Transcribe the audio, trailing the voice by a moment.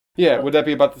Yeah, would that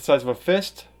be about the size of a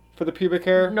fist for the pubic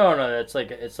hair? No, it's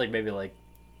like maybe like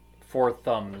 4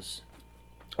 thumbs.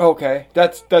 Okay,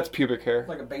 that's pubic hair.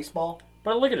 Like a baseball?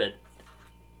 But look at it.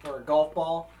 Or a golf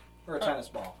ball? Or a tennis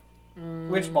ball?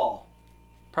 Which ball?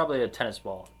 Probably a tennis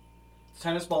ball.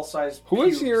 Tennis ball size Who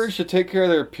has pubes. the urge to take care of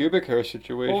their pubic hair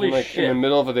situation Holy like shit. in the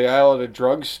middle of the aisle at a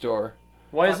drugstore?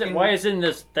 Why is it in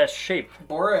that shape?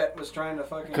 Borat was trying to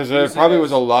fucking... Because there probably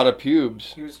was a lot of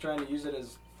pubes. He was trying to use it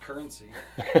as currency.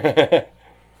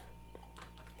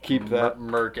 Keep that.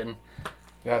 Merkin.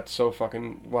 That's so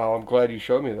fucking... Wow, I'm glad you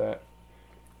showed me that.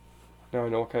 Now I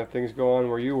know what kind of things go on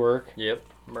where you work. Yep,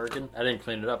 Merkin. I didn't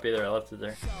clean it up either. I left it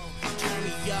there.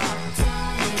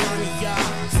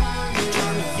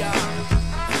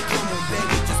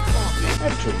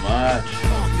 Not too much.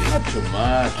 Not too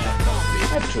much.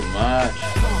 Not too much.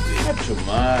 Not too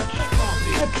much.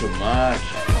 Not too much.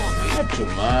 Not too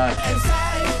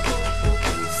much.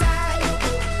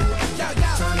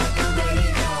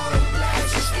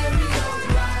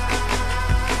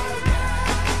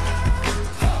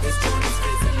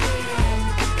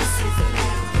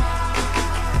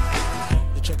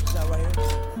 Check this out right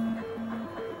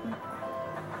here.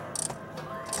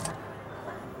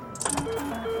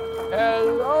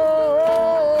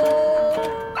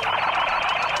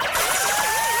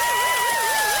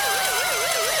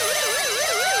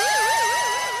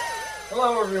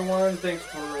 Hello, everyone. Thanks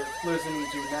for listening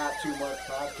to Not Too Much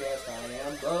Podcast. I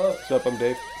am Bub. What's up, I'm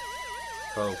Dave.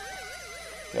 Oh,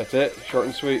 That's it. Short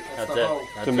and sweet. that's the it. hoe.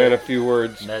 It's That's a man it. of few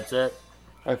words. That's it.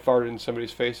 I farted in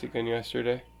somebody's face again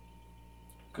yesterday.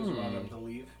 Because you wanted them to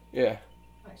leave. Yeah.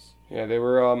 Nice. Yeah, they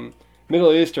were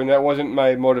Middle Eastern. That wasn't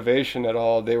my motivation at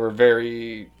all. They were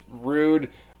very rude.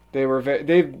 They're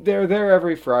there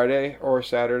every Friday or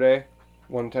Saturday.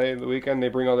 One day of the weekend, they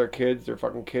bring all their kids. Their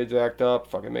fucking kids act up,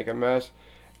 fucking make a mess.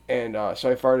 And so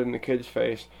I farted in the kid's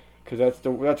face because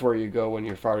that's where you go when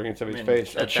you're farting in somebody's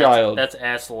face. A child. That's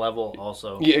ass level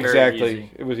also. Yeah, Very exactly. easy.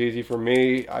 It was easy for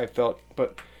me. I felt,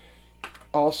 but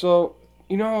also,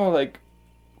 like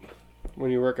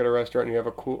when you work at a restaurant and you have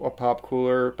a pop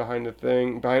cooler behind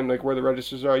like where the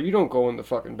registers are, you don't go in the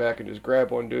fucking back and just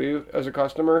grab one, do you, as a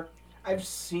customer? I've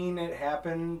seen it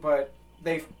happen, but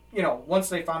they, once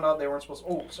they found out they weren't supposed to,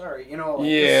 oh, sorry,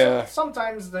 Yeah.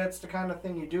 Sometimes that's the kind of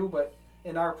thing you do, but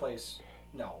in our place,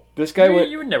 no. This guy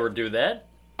You would never do that.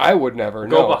 I would never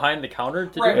Go no. behind the counter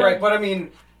to do Right, that. right, but I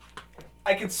mean,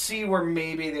 I could see where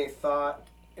maybe they thought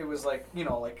it was like,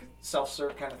 like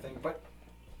self-serve kind of thing, but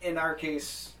in our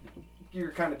case,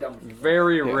 you're kind of done with it.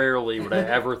 Very rarely would I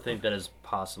ever think that is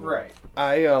possible. Right.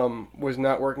 I was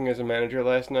not working as a manager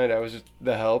last night. I was just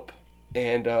the help,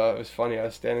 and it was funny. I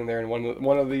was standing there, and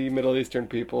one of the Middle Eastern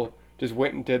people just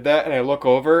went and did that, and I look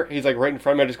over. He's like right in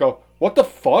front of me. I just go, "What the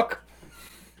fuck?"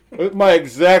 My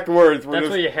exact words were That's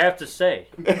what you have to say.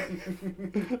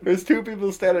 There's two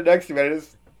people standing next to me. And I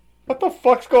just, what the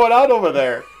fuck's going on over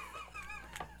there?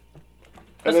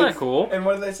 That's And not cool. And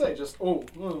what did they say? Just, oh.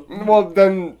 Well,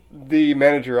 then the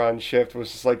manager on shift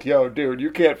was just like, "Yo, dude,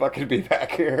 you can't fucking be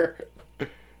back here."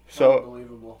 So,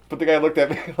 Unbelievable. but the guy looked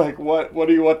at me like, "What? What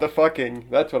do you want the fucking?"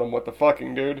 That's what I'm what the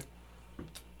fucking, dude.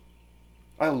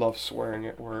 I love swearing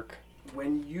at work.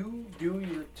 When you do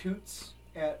your toots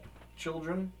at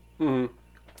children, Mm-hmm.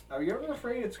 are you ever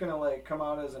afraid it's going to, like, come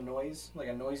out as a noise? Like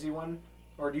a noisy one?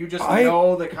 Or do you just I-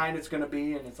 know the kind it's going to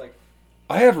be and it's like...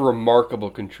 I have remarkable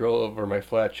control over my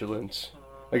flatulence.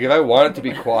 Like, if I want it to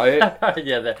be quiet,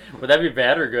 Yeah, would that be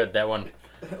bad or good, that one?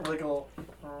 like a little...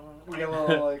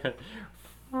 like...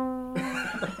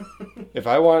 if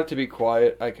I want it to be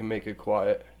quiet, I can make it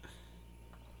quiet.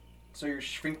 So your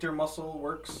sphincter muscle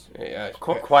works? Yeah,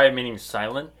 Quiet meaning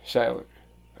silent? silent.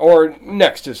 Or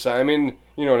next to silent. I mean,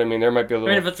 you know what I mean? There might be a I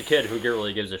little... mean, if it's a kid, who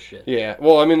really gives a shit? Yeah,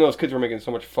 well, I mean, those kids were making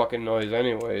so much fucking noise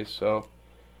anyways, so...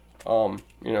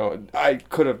 I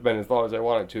could have been as loud as I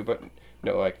wanted to, but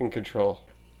no, I can control.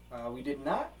 We did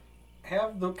not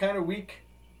have the kind of week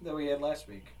that we had last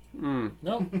week.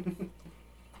 No.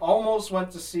 Almost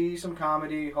went to see some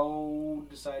comedy. Ho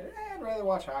decided, I'd rather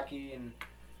watch hockey and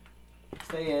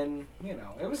stay in.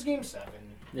 It was Game 7.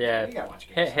 Yeah. You gotta watch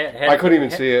Game 7. I couldn't even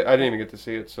see it. I didn't even get to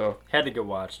see it, so... Had to get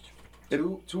watched.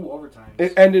 Two overtimes.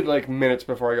 It ended, like, minutes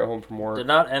before I got home from work. Did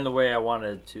not end the way I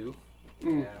wanted it to.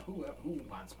 Yeah, who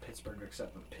wants Pittsburgh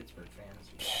except the Pittsburgh fans?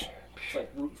 It's like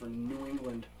rooting for New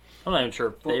England. I'm not even sure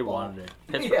if they Football. wanted it.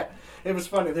 Pittsburgh. Yeah, it was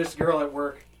funny. This girl at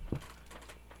work,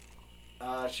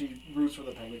 she roots for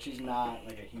the Penguins. She's not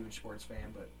like a huge sports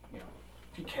fan, but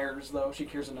she cares though. She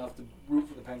cares enough to root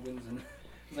for the Penguins, and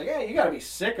it's like, hey, you got to be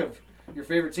sick of your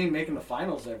favorite team making the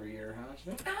finals every year, huh? She's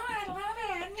like, oh, I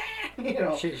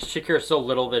love it. She cares so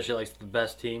little that she likes the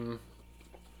best team.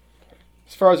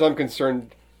 As far as I'm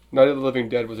concerned, Night of the Living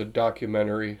Dead was a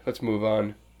documentary. Let's move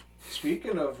on.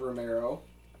 Speaking of Romero,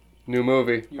 New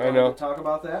movie. you I want know. to talk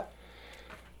about that?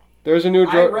 There's a new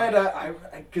I drug. read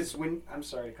because when I'm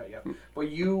sorry to cut you up, but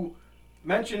you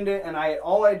mentioned it, and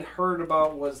all I'd heard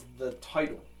about was the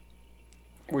title,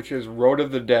 Which is Road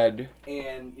of the Dead.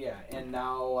 and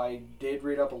now I did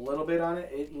read up a little bit on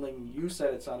it. Like you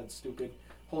said, it sounded stupid.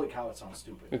 Holy cow, it sounds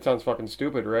stupid. It sounds fucking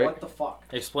stupid, right? What the fuck?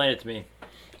 Explain it to me.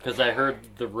 Because I heard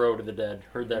the Road of the Dead.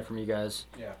 Heard that from you guys.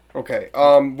 Yeah. Okay.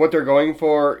 What they're going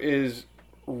for is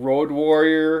Road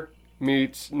Warrior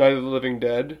meets Night of the Living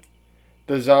Dead.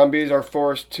 The zombies are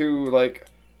forced to like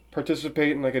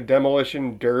participate in like a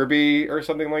demolition derby or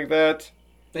something like that.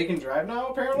 They can drive now,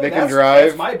 apparently? They can drive.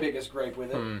 That's my biggest gripe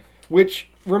with it. Which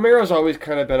Romero's always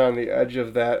kind of been on the edge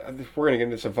of that. We're gonna get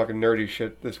into some fucking nerdy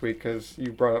shit this week because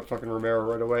you brought up fucking Romero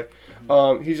right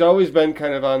away. He's always been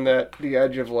kind of on the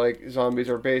edge of like zombies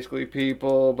are basically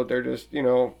people, but they're just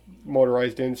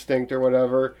motorized instinct or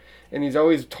whatever. And he's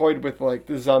always toyed with like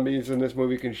the zombies in this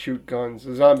movie can shoot guns.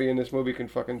 The zombie in this movie can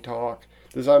fucking talk.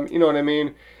 The zombie, you know what I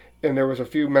mean? And there was a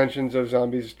few mentions of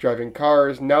zombies driving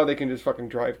cars. Now they can just fucking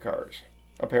drive cars,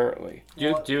 apparently.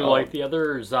 Do you like the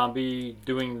other zombie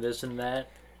doing this and that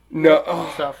No.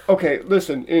 stuff? Okay,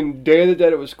 listen. In Day of the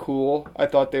Dead, it was cool. I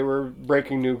thought they were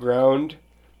breaking new ground.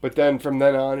 But then from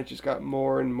then on, it just got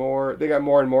more and more. They got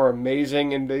more and more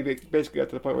amazing, and they basically got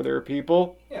to the point where they were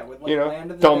people. Yeah, with like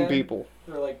Land of the dumb Dead, people.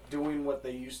 They're like doing what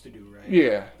they used to do, right?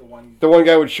 Yeah. The one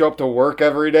guy would show up to work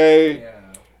every day. Yeah.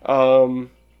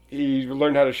 He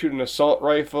learned how to shoot an assault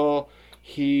rifle.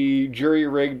 He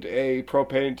jury-rigged a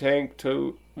propane tank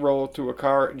to roll to a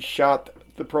car and shot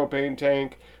the propane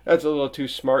tank. That's a little too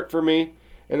smart for me.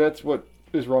 And that's what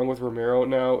is wrong with Romero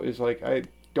now, is like, I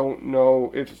don't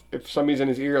know if somebody's in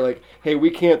his ear like, hey, we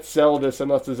can't sell this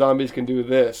unless the zombies can do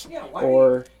this. Yeah, why?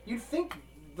 Or You'd think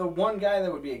the one guy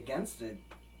that would be against it.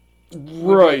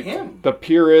 right, him. the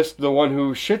purist, the one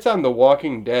who shits on The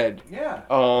Walking Dead. Yeah.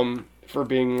 For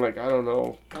being like, I don't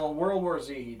know, Well, World War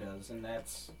Z he does, and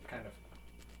that's kind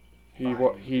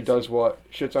of. he does what?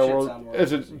 Shits on World, World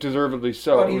as War Z. it deservedly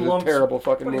so. But It he was lumps- a terrible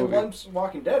fucking But movie. he lumps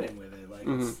Walking Dead in with it. Like,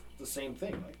 it's the same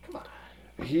thing. Like, come on.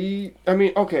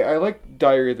 Okay, I like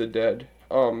Diary of the Dead.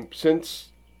 Since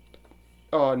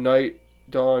Night,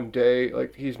 Dawn, Day,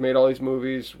 like he's made all these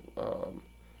movies.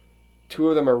 Two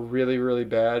of them are really, really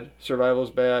bad.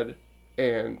 Survival's bad,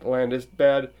 and Land is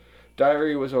bad.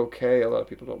 Diary was okay. A lot of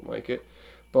people don't like it,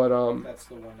 but That's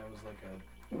the one that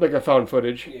was like a found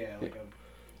footage. like a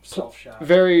self-shot.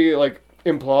 Very like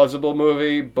implausible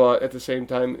movie, but at the same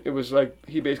time, it was like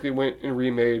he basically went and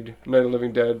remade Night of the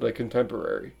Living Dead like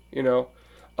contemporary,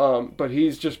 But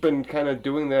he's just been kind of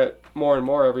doing that more and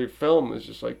more. Every film is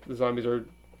just like the zombies are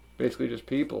basically just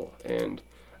people, and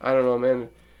I don't know, man.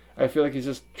 I feel like he's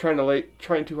just trying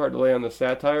too hard to lay on the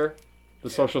satire, the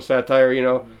social satire,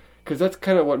 because that's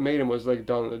kind of what made him was like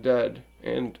Dawn of the Dead,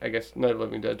 and I guess Night of the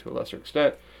Living Dead to a lesser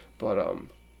extent, but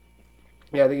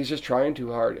yeah, I think he's just trying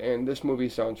too hard, and this movie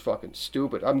sounds fucking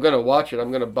stupid. I'm gonna watch it.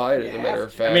 I'm gonna buy it, as a matter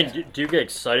of fact. I mean, do you get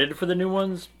excited for the new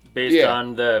ones based Yeah.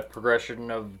 on the progression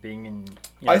of being in?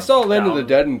 I saw Land of the down?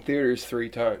 Dead in theaters 3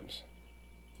 times,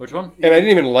 Which one? and I didn't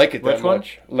even like it that Which one?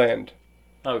 much. Land.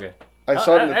 Okay. I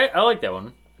saw it. I like that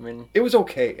one. I mean, It was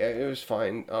okay. It was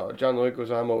fine. John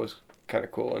Leguizamo was kind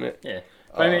of cool in it. yeah.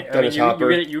 But I mean, Dennis Hopper.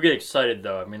 you get excited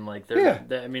though. I mean, like,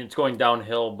 I mean, it's going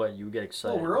downhill, but you get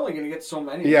excited. Well, we're only going to get so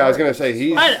many. Yeah, I was gonna say,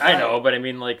 he's- I know, but I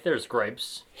mean, like, there's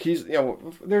gripes. He's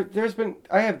there's been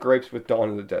I have gripes with Dawn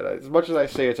of the Dead. As much as I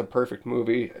say it's a perfect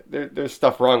movie, there's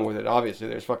stuff wrong with it. Obviously,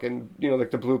 there's fucking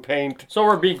like the blue paint. So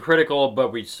we're being critical,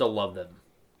 but we still love them.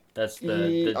 That's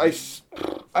the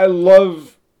I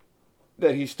love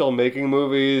that he's still making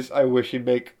movies. I wish he'd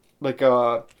make like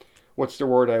what's the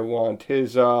word I want?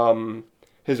 His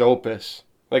opus.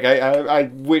 Like I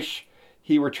wish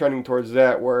he were trending towards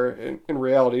that, where in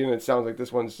reality, and it sounds like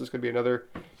this one's just gonna be another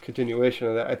continuation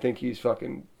of that. I think he's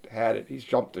fucking had it. He's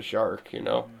jumped the shark,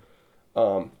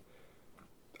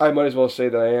 I might as well say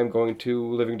that I am going to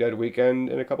Living Dead weekend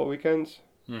in a couple weekends.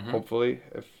 Hopefully,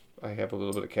 if I have a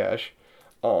little bit of cash.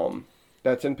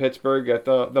 That's in Pittsburgh at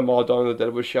the mall Dawn of the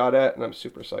Dead was shot at, and I'm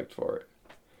super psyched for it.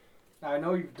 Now, I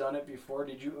know you've done it before.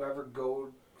 Did you ever go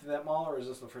to that mall, or is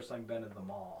this the first time you've been to the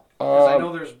mall? Because I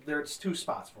know there's 2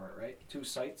 spots for it, right? 2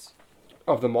 sites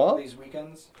Of the mall? these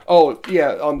weekends. Oh,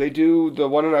 yeah. They do, the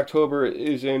one in October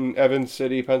is in Evans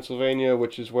City, Pennsylvania,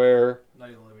 which is where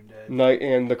Night of the Living Dead. Night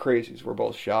and the Crazies were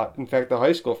both shot. In fact, the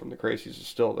high school from the Crazies is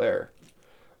still there.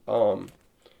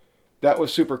 That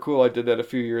was super cool. I did that a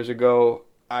few years ago.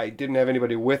 I didn't have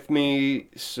anybody with me,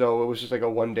 so it was just like a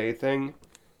one-day thing.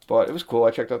 But it was cool.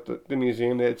 I checked out the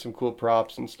museum. They had some cool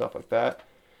props and stuff like that.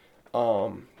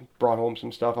 Brought home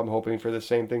some stuff. I'm hoping for the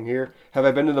same thing here. Have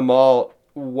I been to the mall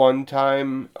one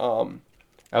time?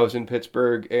 I was in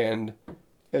Pittsburgh, and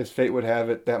as fate would have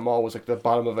it, that mall was like the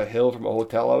bottom of a hill from a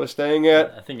hotel I was staying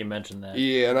at. I think you mentioned that.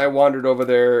 Yeah, and I wandered over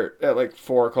there at like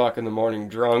 4 o'clock in the morning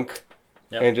drunk.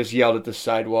 Yep. And just yelled at the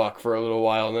sidewalk for a little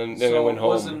while, and then I went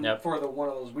home. So it wasn't for one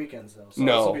of those weekends, though? So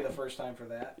No. this will be the first time for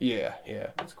that? Yeah.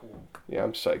 That's cool. Yeah,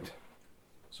 I'm psyched.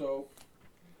 So,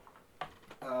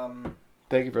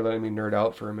 Thank you for letting me nerd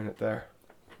out for a minute there.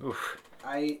 Oof.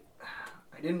 I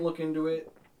didn't look into it,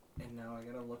 and now I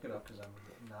gotta look it up because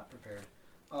I'm not prepared.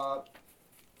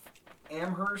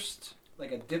 Amherst,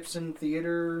 like a Dipson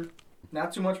Theater,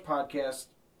 Not Too Much podcast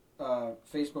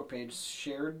Facebook page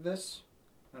shared this.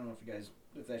 I don't know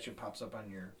if that shit pops up on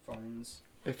your phones.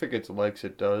 If it gets likes,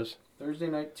 it does. Thursday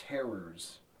Night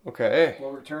Terrors Okay.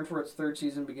 will return for its 3rd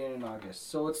season beginning in August.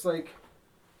 So it's like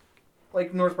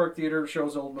North Park Theater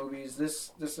shows old movies.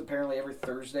 This apparently every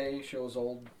Thursday shows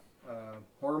old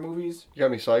horror movies. You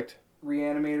got me psyched.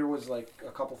 Reanimator was like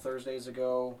a couple Thursdays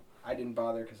ago. I didn't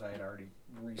bother because I had already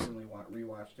recently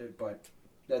rewatched it. But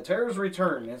the Terrors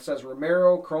return. It says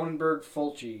Romero, Cronenberg,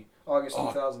 Fulci, August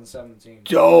 2017.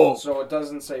 Dope. So it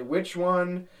doesn't say which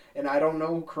one, and I don't know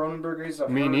who Cronenberg is.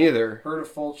 Me neither. Heard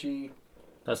of Fulci.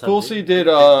 That's not Fulci did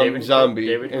David Zombie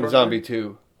David and Cronenberg? Zombie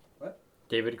 2.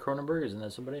 David Cronenberg, isn't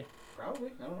that somebody?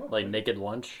 Probably. I don't know. Like Naked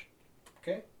Lunch?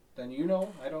 Okay. Then you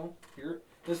know. I don't.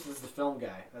 This is the film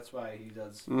guy. That's why he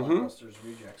does Mhm. Blockbusters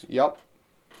Rejects. Yep.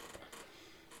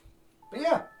 But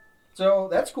yeah. So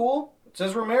that's cool. It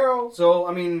says Romero. So,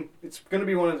 I mean, it's going to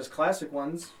be one of his classic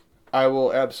ones. I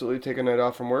will absolutely take a night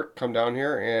off from work, come down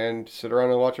here, and sit around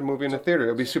and watch a movie in the theater.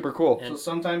 It'll be super cool. So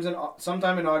sometime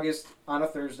in August, on a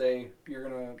Thursday, you're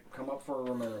going to come up for a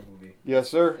Romero movie. Yes,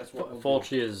 sir. That's what we'll do.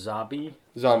 Fulci is Zombie?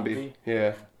 Zombie.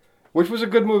 Yeah. Which was a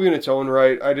good movie in its own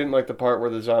right. I didn't like the part where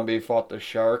the zombie fought the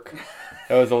shark.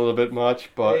 That was a little bit much,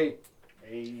 but...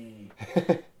 Hey.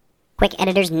 Quick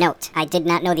editor's note. I did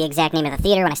not know the exact name of the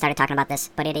theater when I started talking about this,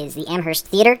 but it is the Amherst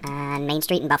Theater on Main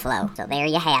Street in Buffalo. So there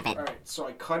you have it. All right, so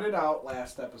I cut it out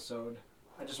last episode.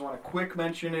 I just want to quick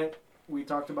mention it. We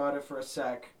talked about it for a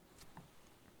sec.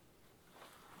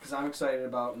 Because I'm excited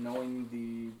about knowing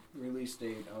the release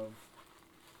date of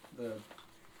the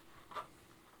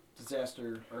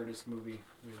Disaster Artist movie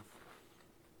with,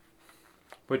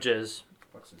 Which is?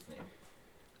 what's his name?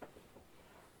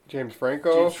 James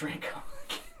Franco? James Franco.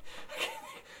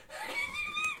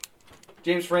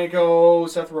 James Franco,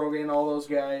 Seth Rogen, all those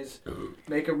guys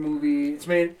make a movie. It's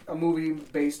made a movie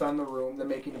based on The Room, the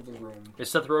making of The Room.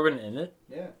 Is Seth Rogen in it?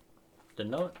 Yeah.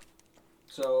 Didn't know it.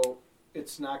 So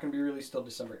it's not going to be released till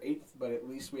December 8th, but at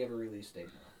least we have a release date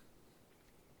now.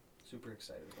 Super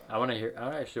excited about it.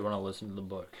 I actually want to listen to the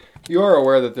book. You are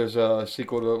aware that there's a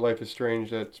sequel to Life is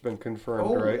Strange that's been confirmed,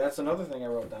 Oh, right? that's another thing I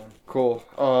wrote down. Cool.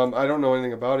 I don't know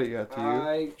anything about it yet, do you?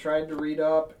 I tried to read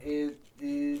up.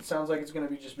 It sounds like it's going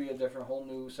to be a different, whole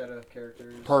new set of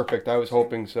characters. Perfect. I was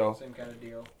hoping so. Same kind of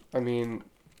deal. I mean,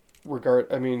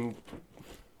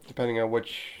 depending on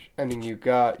which ending you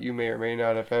got, you may or may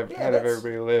not have had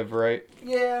everybody live, right?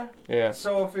 Yeah. Yeah.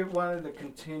 So if it wanted to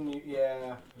continue,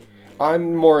 yeah.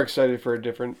 I'm more excited for a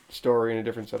different story and a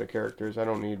different set of characters. I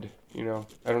don't need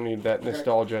that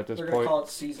nostalgia at this They're going point. to call it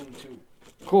Season 2.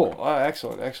 Cool.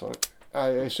 Excellent. I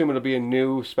assume it'll be a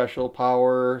new special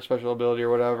power, special ability or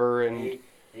whatever, and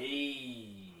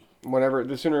whenever,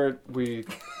 the sooner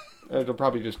it'll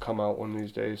probably just come out one of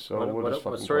these days, so we'll just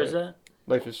fucking what story play is it. that?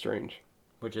 Life is Strange.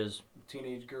 Which is?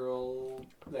 Teenage girl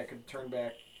that could turn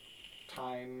back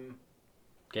time.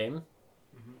 Game?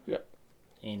 Mm-hmm. Yeah.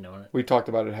 Ain't knowing it. We talked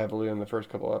about it heavily in the first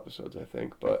couple episodes, I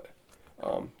think, but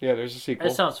yeah, there's a sequel.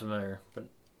 That sounds familiar, but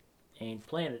ain't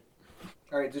playing it.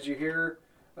 All right, did you hear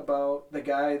about the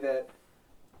guy that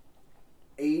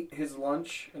ate his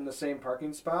lunch in the same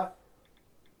parking spot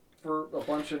for a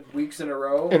bunch of weeks in a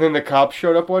row? And then the cops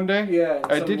showed up one day? Yeah.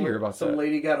 and I did hear about some that.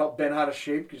 lady got bent out of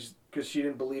shape because she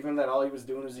didn't believe him that all he was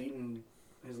doing was eating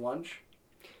his lunch.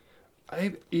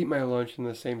 I eat my lunch in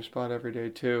the same spot every day,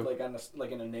 too.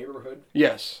 Like in a neighborhood.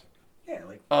 Yes. Yeah,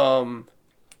 like.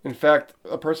 In fact,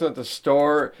 a person at the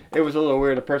store, it was a little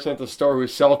weird, a person at the store who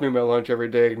sells me my lunch every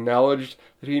day acknowledged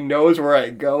that he knows where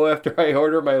I go after I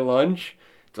order my lunch.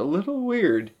 It's a little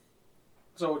weird.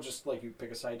 So just like you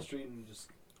pick a side street and just.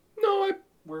 No, I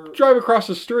Where. drive across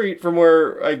the street from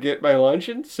where I get my lunch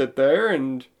and sit there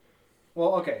and...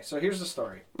 Well, okay, so here's the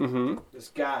story. Mm-hmm. This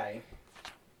guy,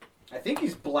 I think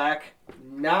he's black,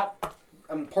 not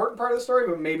an important part of the story,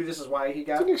 but maybe this is why he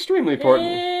got... It's extremely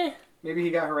important. Maybe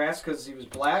he got harassed because he was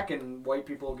black and white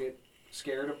people get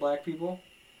scared of black people.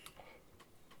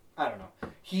 I don't know.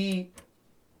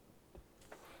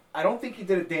 I don't think he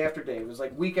did it day after day. It was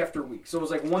like week after week. So it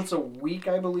was like once a week,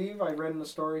 I believe. I read in the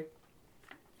story.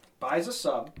 Buys a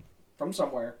sub from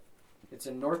somewhere. It's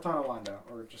in North Tonawanda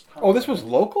or just. Tonawanda. Oh, this was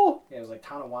local? Yeah, it was like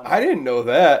Tonawanda. I didn't know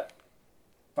that.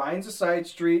 Finds a side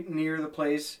street near the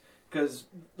place because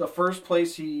the first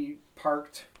place he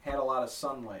parked had a lot of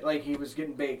sunlight. Like he was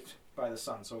getting baked by the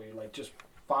sun, so he like just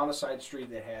found a side street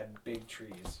that had big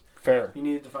trees. Fair. He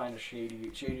needed to find a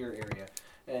shadier area,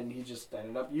 and he just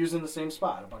ended up using the same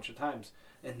spot a bunch of times.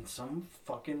 And some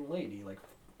fucking lady like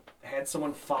had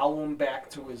someone follow him back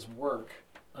to his work,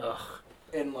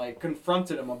 and like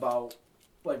confronted him about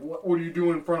like what are you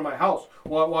doing in front of my house?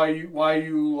 Why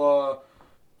you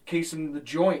casing the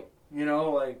joint? You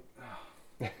know, like.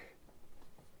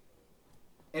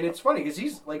 And it's funny because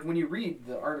he's like when you read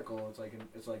the article, it's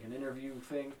like an interview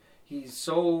thing. He's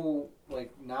so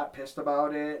like not pissed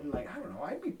about it, and like I don't know,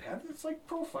 I'd be pissed. It's like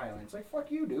profiling. It's like fuck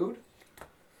you, dude.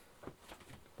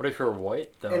 What if you're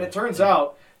white though? And it turns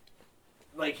out,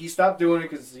 like he stopped doing it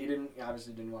because he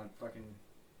obviously didn't want fucking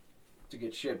to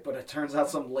get shit. But it turns out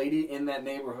some lady in that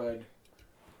neighborhood,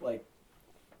 like,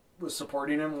 was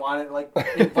supporting him,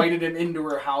 invited him into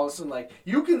her house, and like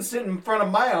you can sit in front of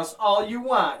my house all you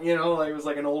want, you know. Like it was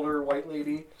like an older white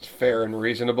lady. Fair and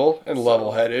reasonable and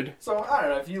level-headed. So I don't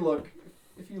know if you look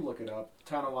it up,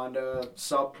 Tonawanda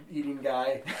sub eating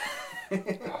guy. I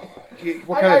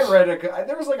read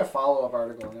there was like a follow-up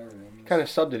article and everything. What kind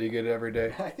of sub did he get every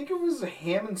day? I think it was a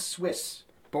ham and Swiss.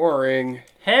 Boring.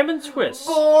 Ham and Swiss.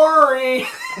 Boring.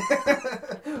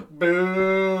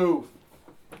 Boo.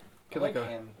 Get like a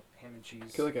ham and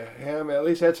cheese. Get like a ham. At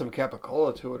least add some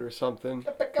capicola to it or something.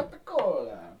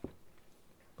 Capicola.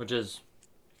 Which is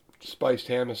spiced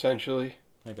ham, essentially.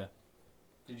 Okay.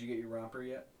 Did you get your romper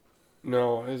yet?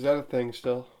 No. Is that a thing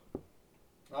still?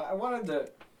 I wanted to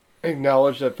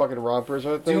acknowledge that fucking rompers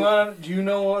are a thing. Do you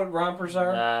know what rompers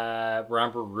are?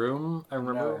 Romper room, I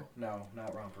remember. No,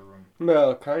 not romper room.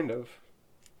 Well, kind of.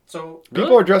 So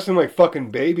people are dressing like fucking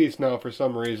babies now for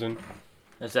some reason.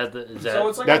 So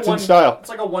it's like that's in style. It's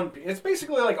like a one piece. It's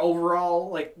basically like overall,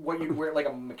 like what you'd wear, like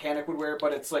a mechanic would wear,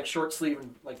 but it's like short sleeve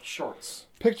and like shorts.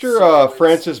 Picture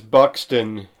Francis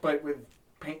Buxton, but with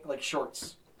paint like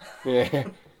shorts. Yeah.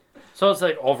 So it's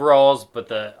like overalls, but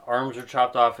the arms are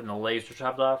chopped off and the legs are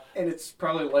chopped off. And it's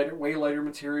probably way lighter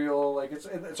material. Like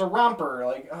it's a romper.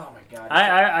 Like oh my god.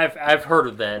 I've heard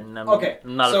of that, and I'm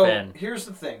not a fan. So here's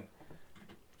the thing.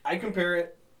 I compare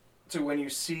it to when you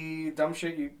see dumb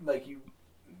shit.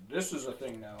 This is a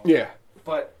thing now. Yeah.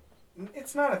 But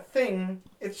it's not a thing.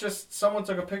 It's just someone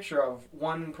took a picture of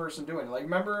one person doing it. Like,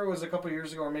 remember it was a couple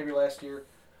years ago or maybe last year,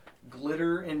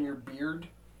 glitter in your beard?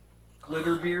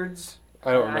 Glitter beards?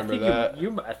 I don't remember that.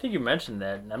 I think you mentioned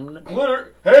that.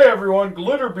 Glitter. Hey, everyone,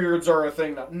 glitter beards are a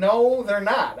thing now. No, they're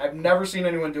not. I've never seen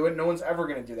anyone do it. No one's ever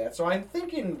going to do that. So I'm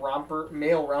thinking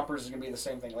male rompers is going to be the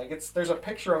same thing. Like, there's a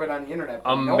picture of it on the internet.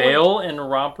 Male in a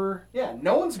romper? Yeah,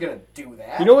 no one's going to do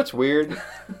that. You know what's weird?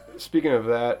 Speaking of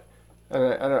that,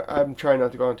 and I'm trying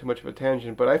not to go on too much of a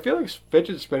tangent, but I feel like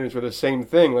fidget spinners were the same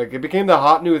thing. Like, it became the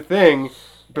hot new thing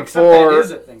before. Except that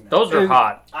is a thing now. Those are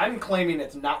hot. I'm claiming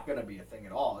it's not going to be a thing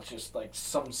at all. It's just like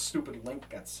some stupid link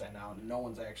got sent out and no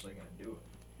one's actually going to do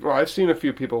it. Well, I've seen a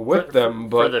few people with them,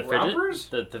 but... For the fidget? Rompers?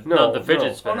 The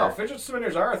fidget spinner. Oh, no, fidget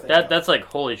spinners are a thing. That's like,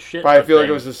 holy shit. But I feel like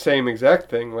it was the same exact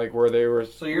thing, like where they were...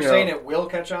 So you're saying it will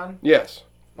catch on? Yes.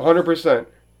 100%.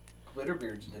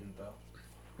 Glitterbeards didn't, though.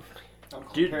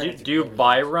 Do you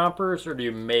buy rompers or do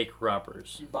you make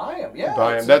rompers? You buy them, yeah.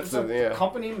 Buy them. That's the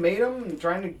company made them and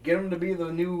trying to get them to be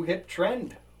the new hit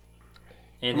trend.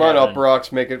 Come on up,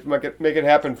 Rocks. Make it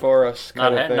happen for us.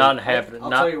 Not happening.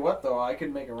 I'll tell you what, though. I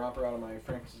could make a romper out of my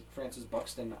Francis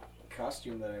Buxton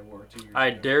costume that I wore 2 years ago.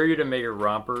 I dare you to make a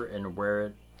romper and wear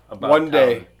it one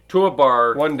day to a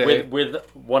bar. One day with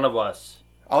one of us.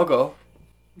 I'll go.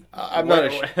 I'm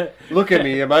not. Look at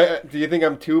me. Do you think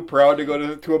I'm too proud to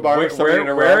go to a bar with somebody in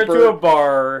a romper? Wear to a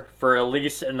bar for at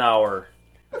least an hour.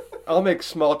 I'll make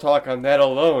small talk on that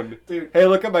alone. Dude. Hey,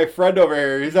 look at my friend over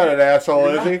here. He's not an asshole,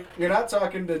 is he? You're not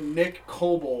talking to Nick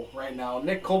Coble right now.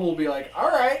 Nick Coble will be like, all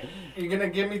right, you're going to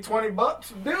give me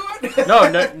 $20? Do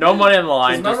it. No money on the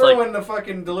line. Remember when the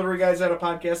fucking delivery guys had a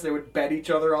podcast, they would bet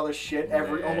each other all this shit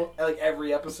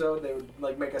every episode. They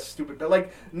would make a stupid bet.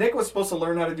 Like, Nick was supposed to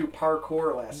learn how to do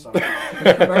parkour last summer.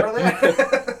 Remember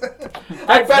that?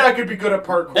 I bet I could be good at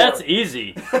parkour. That's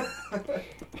easy.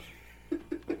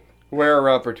 Wear a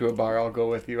romper to a bar. I'll go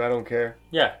with you. I don't care.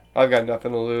 Yeah. I've got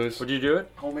nothing to lose. Would you do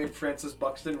it? Homemade Francis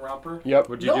Buxton romper? Yep.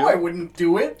 Would you do it? No, I wouldn't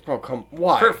do it. Oh, come.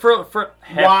 Why?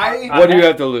 Why? What do you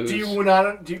have to lose? Do you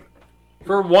not?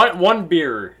 For one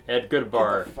beer at Good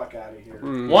Bar. Get the fuck out of here.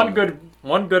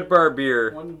 One good bar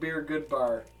beer. One beer, good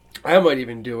bar. I might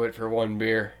even do it for one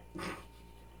beer.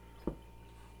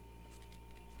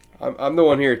 I'm the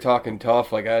one here talking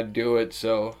tough, like I'd do it,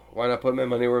 so why not put my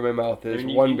money where my mouth is? I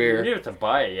mean, one you beer. don't have to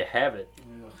buy it, you have it.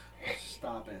 Ugh,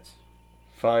 stop it.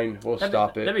 Fine, we'll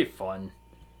stop it. That'd be fun.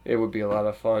 It would be a lot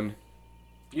of fun.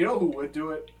 You know who would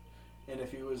do it? And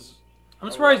if he was...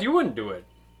 I'm surprised you wouldn't do it.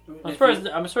 I'm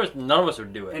surprised none of us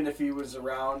would do it. And if he was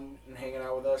around and hanging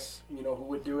out with us, you know who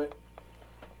would do it?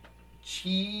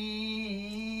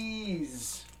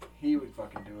 Cheese. He would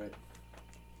fucking do it.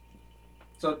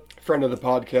 So, Friend of the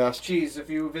podcast. Cheese, if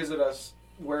you visit us,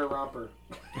 wear a romper.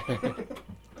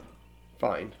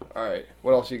 Fine. Alright.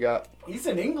 What else you got? He's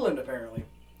in England, apparently.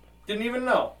 Didn't even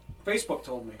know. Facebook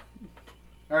told me.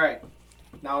 Alright.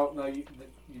 Now you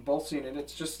both seen it.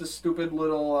 It's just this stupid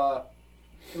little...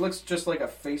 it looks just like a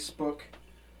Facebook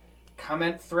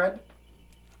comment thread.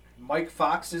 Mike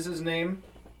Fox is his name.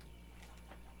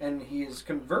 And he is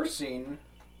conversing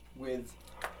with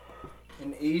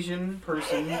an Asian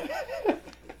person.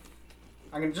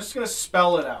 I'm just going to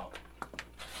spell it out.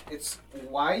 It's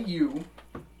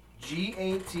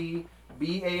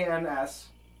YUGATBANS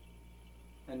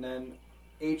and then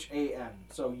HAN.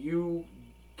 So you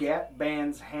get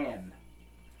band's hand.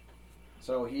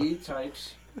 So he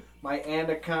types, my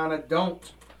anaconda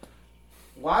don't.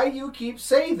 Why you keep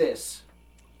say this?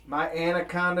 My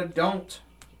anaconda don't.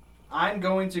 I'm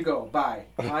going to go. Bye.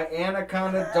 My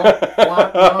anaconda don't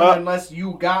want none unless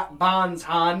you got bonds,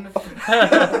 hon.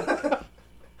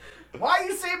 Why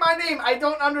you say my name? I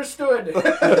don't understood. Like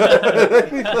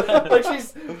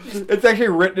It's actually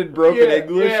written in broken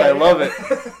English. I love it.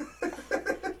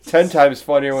 10 times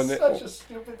funnier when they... Such a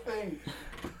stupid thing.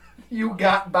 You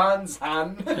got bonds,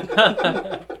 hon.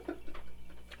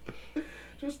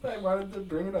 Just I wanted to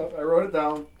bring it up. I wrote it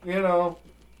down. You know.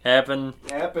 Happened.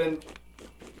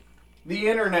 The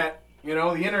internet. You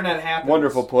know, the internet happens.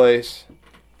 Wonderful place.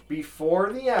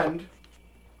 Before the end,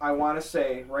 I want to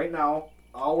say right now,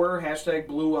 our hashtag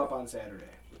blew up on Saturday.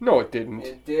 No, it didn't.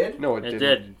 It did? No, it It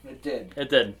didn't. did. It did. It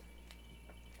did.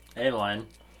 Ain't lying.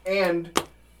 And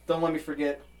don't let me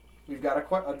forget, we've got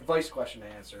a advice question to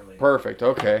answer later. Perfect.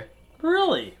 Okay.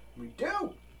 Really? We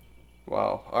do.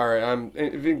 Wow. All right. I'm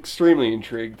extremely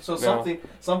intrigued. So now.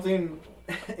 something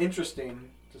interesting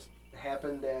just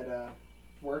happened at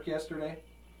work yesterday.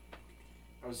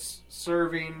 I was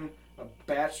serving a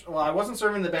Well, I wasn't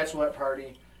serving the bachelorette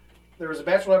party. There was a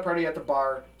bachelorette party at the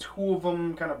bar. Two of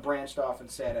them kind of branched off and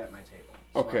sat at my table.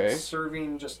 So Okay. I was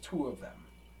serving just two of them.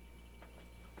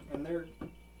 And they're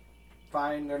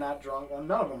fine. They're not drunk. None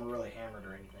of them were really hammered or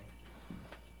anything.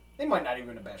 They might not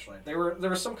even have been a bachelorette. There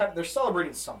was some kind. They're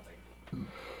celebrating something.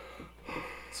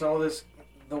 So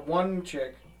the one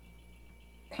chick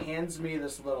hands me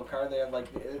this little card. They have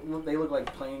they look like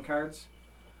playing cards,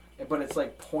 but it's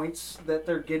like points that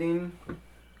they're getting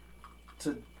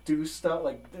to do stuff.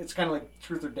 Like it's kind of like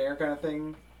truth or dare kind of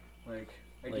thing. Like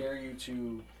I dare you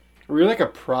to. Were you like a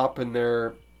prop in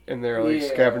their like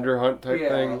scavenger hunt type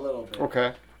thing? Yeah, a little bit.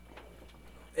 Okay.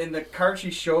 And the card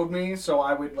she showed me, so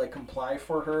I would like comply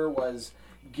for her, was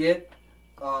get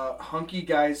Hunky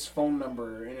Guy's phone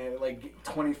number, and it like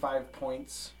 25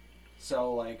 points.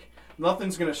 So like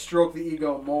nothing's gonna stroke the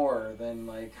ego more than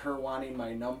like her wanting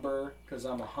my number because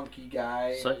I'm a hunky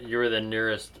guy. So you were the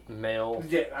nearest male.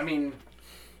 Yeah, I mean,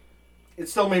 it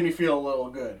still made me feel a little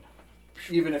good,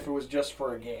 even if it was just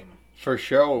for a game. For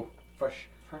show.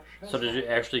 So did you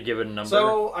actually give it a number?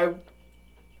 So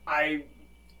I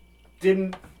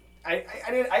didn't. I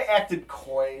acted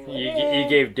coy. Like, You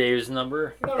gave Dave's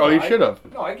number? No, Oh, you should have.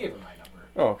 No, I gave her my number.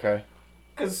 Oh, okay.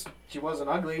 Because she wasn't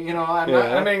ugly, you know. I'm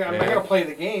Yeah, not yeah. gonna play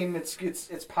the game. It's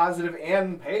positive,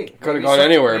 and hey, Coulda maybe gone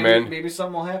anywhere, maybe- man. Maybe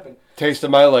something will happen. Taste of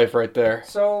my life right there.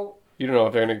 So You don't know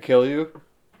if they're gonna kill you.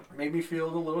 made me feel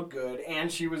a little good,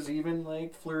 and she was even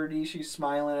like flirty. She's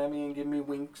smiling at me and giving me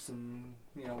winks and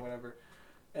whatever.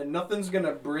 And nothing's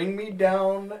gonna bring me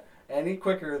down any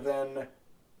quicker than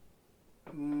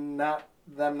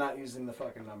not using the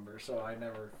fucking number. So I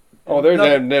never. Oh,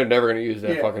 they're never gonna use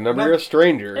that Yeah. fucking number. You're a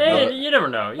stranger. Hey, you never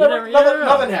know. You Nothing, never know.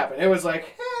 nothing happened. It was like,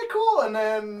 hey, cool, and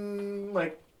then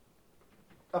like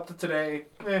up to today,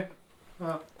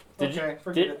 well, Did okay, you-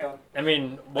 forget did- it done. I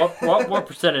mean, what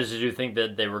percentage did you think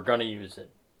that they were gonna use it?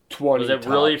 20 Was it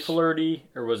really tops. flirty,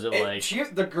 or was it like?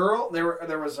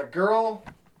 There was a girl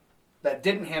that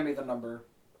didn't hand me the number.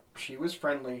 She was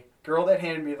friendly. Girl that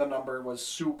handed me the number was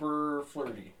super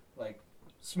flirty, like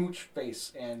smooch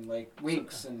face and like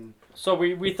winks and. So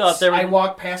we thought there. I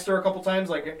walked past her a couple times,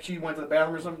 like she went to the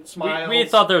bathroom or something. Smiled. we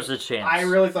thought there was a chance. I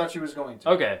really thought she was going to.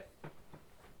 Okay.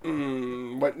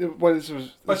 What this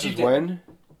was? But This she is did. when?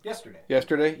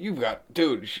 Yesterday. You've got,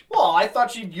 dude. Well, I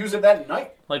thought she'd use it that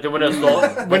night. Like the window's still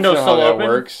That's not window's how still that open.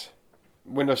 works.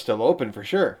 Window's still open for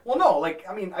sure. Well, no, like,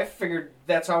 I mean, I figured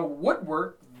that's how it would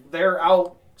work. They're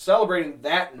out celebrating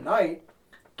that night.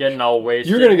 Getting all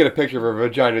wasted. You're gonna get a picture of her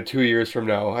vagina 2 years from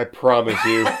now. I promise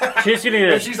you. She's gonna get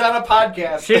If she's on a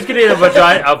podcast. She's gonna get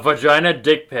a vagina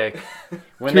dick pic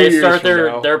when 2 they years start from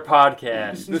now. their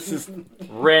podcast This is.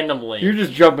 randomly. You're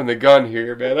just jumping the gun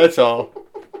here, man. That's all.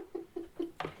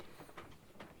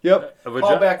 Yep.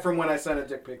 Call back from when I sent a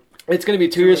dick pic. It's going to be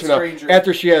 2 To years a from now, stranger.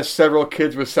 after she has several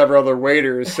kids with several other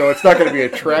waiters, so it's not going to be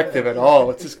attractive at all.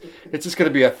 It's just going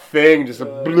to be a thing, just a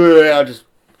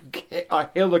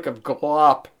hillock of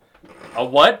glop. A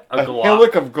what? A A glop.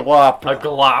 hillock of glop. A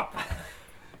glop.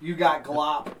 You got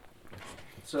glop.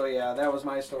 So, yeah, that was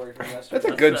my story from yesterday.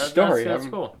 That's a good story. That's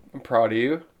I'm, cool. I'm proud of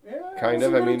you. Yeah, Kind I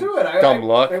of, wasn't I gonna mean, do it. dumb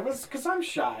luck. It was because I'm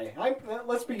shy.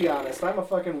 Let's be honest. I'm a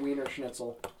fucking wiener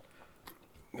schnitzel.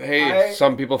 Hey,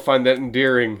 some people find that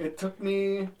endearing. It took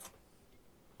me,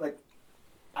 like,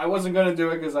 I wasn't gonna do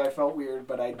it because I felt weird,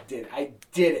 but I did. I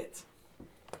did it.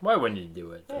 Why wouldn't you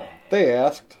do it? Though? They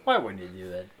asked. Why wouldn't you do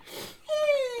that?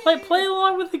 Play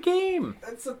along with the game.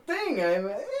 That's the thing.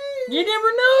 You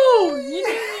never know.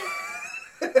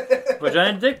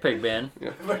 Vagina dick pic, man.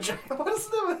 Vagina, what's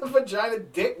the vagina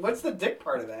dick? What's the dick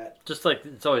part of that? Just like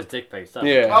it's always dick pics. Not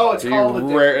Yeah. Oh, it's you called a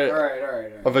dick. rare- Pic. All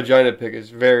right. A vagina pic is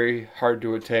very hard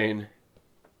to attain.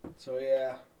 So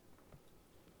yeah,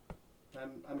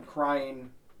 I'm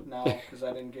crying now because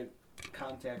I didn't get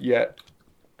contact. Yet.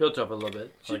 built up a little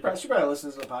bit. She Like, probably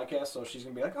listens to the podcast, so she's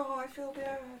gonna be like, "Oh, I feel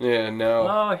bad." Yeah, no.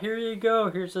 oh, here you go.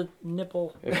 Here's a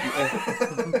nipple.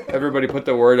 Everybody put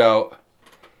the word out.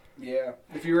 Yeah,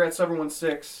 if you were at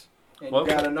 716 and What?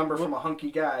 you got a number from a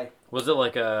hunky guy, Was it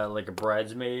like a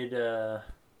bridesmaid?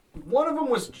 one of them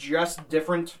was just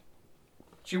different.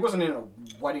 She wasn't in a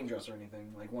wedding dress or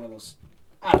anything, like one of those.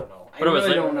 I don't know. But it was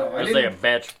really like don't know. it was like a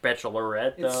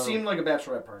bachelorette. It seemed like a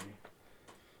bachelorette party.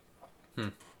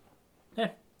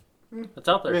 It's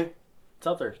out there. Yeah. It's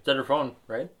out there. It's on her phone,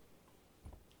 right?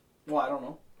 Well, I don't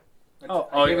know. Oh,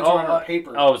 I gave it to her on a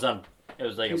paper. Oh, it was on. It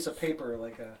was like piece of paper,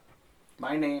 like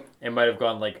my name, it might have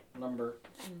gone like number.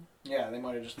 Yeah, they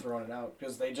might have just thrown it out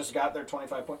because they just got their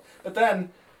 25 points. But then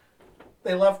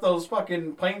they left those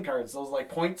fucking playing cards, those like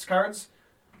points cards.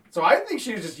 So I think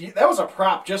she was just that was a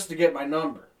prop just to get my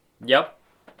number yep.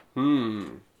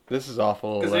 This is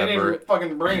awful because they didn't even elaborate.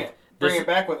 fucking bring it This-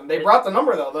 back with them. They brought the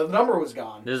number though. The number was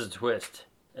gone. This is a twist.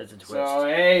 It's a twist. So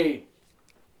hey,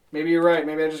 maybe you're right.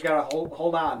 Maybe I just gotta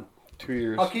hold on. 2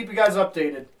 years. I'll keep you guys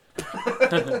updated.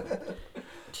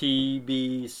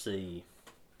 TBC.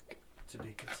 To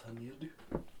be continued.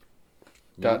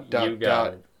 Dot, dot, you got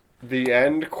dot. it. The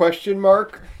end? Question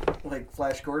mark? Like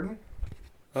Flash Gordon.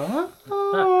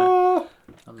 Oh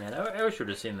man, I wish you would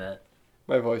have seen that.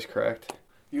 My voice cracked.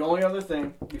 The only other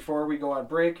thing before we go on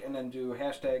break and then do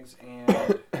hashtags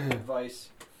and advice,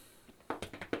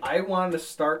 I wanted to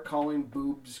start calling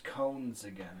boobs cones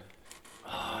again.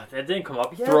 That didn't come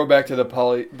up yet. Throwback to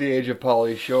the age of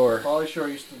Pauly Shore. Pauly Shore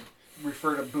used to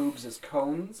refer to boobs as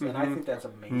cones, and I think that's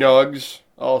amazing. Nugs,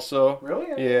 also. Really? I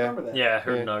don't Yeah. remember that. Yeah, I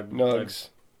heard Yeah, Nugs.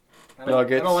 I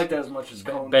Nuggets. don't like that as much as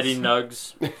cones. Betty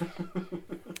Nugs.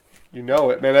 You know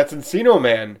it, man. That's Encino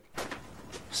Man.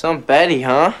 Some Betty,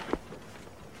 huh?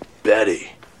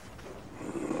 Betty.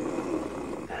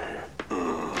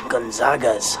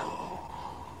 Gonzaga's.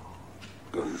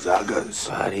 Gonzaga's.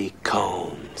 Buddy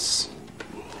Cones.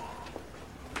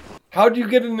 How'd you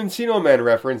get an Encino Man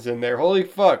reference in there? Holy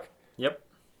fuck. Yep.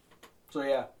 So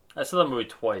yeah, I saw that movie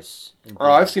twice. In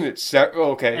Oh, I've theaters. seen it.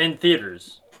 Okay. in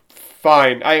theaters.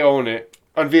 Fine. I own it.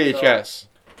 On VHS.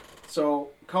 so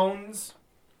cones.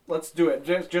 Let's do it.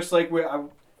 Just like I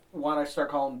want to start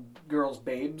calling girls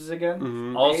babes again.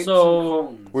 Mhm. Babes Also,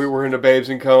 and cones. We were into Babes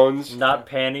and Cones. not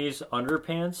panties,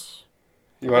 underpants.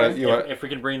 You want to? If we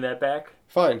can bring that back,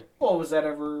 Fine. Well, was that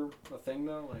ever a thing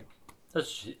though? Like,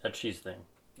 that's a cheese thing.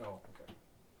 oh, okay.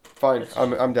 Fine.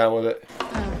 I'm down with it.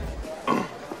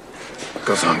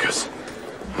 Gazongas.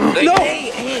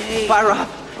 Hey, Byra.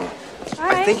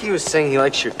 I think he was saying he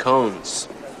likes your cones.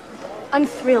 I'm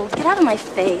thrilled. Get out of my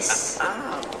face.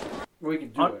 We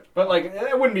could do it, but like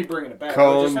I wouldn't be bringing it back.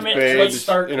 Cones, I mean, Babes, let's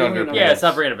start and doing Underpants. it. Yeah, it's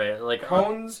not bringing it back. Like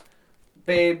Cones,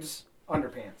 babes,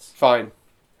 underpants. Fine.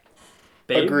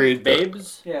 babe, agreed.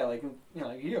 Babes. Yeah, like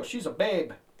she's a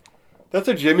babe. That's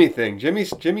a Jimmy thing.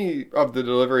 Jimmy of the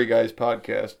Delivery Guys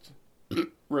podcast,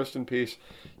 rest in peace,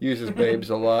 uses babes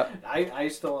a lot. I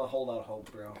still hold out hope,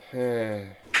 bro.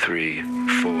 3,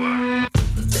 4.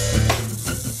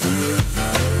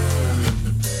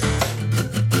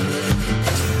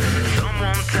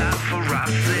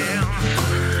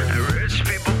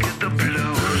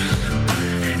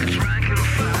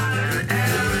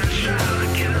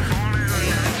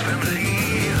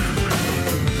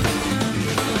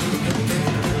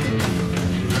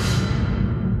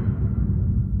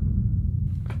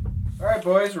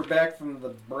 right, boys, we're back from the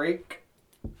break.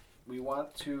 We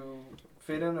want to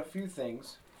fit in a few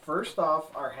things. First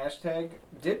off, our hashtag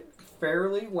did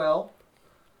fairly well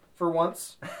for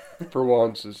once. For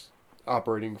once is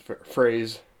operating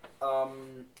phrase.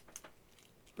 Some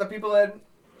of the people that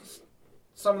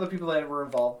were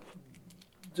involved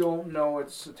don't know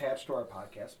it's attached to our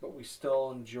podcast, but we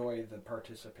still enjoy the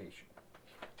participation.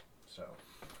 So,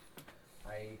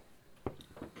 I,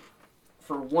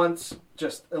 for once,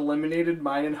 just eliminated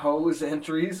mine and Ho's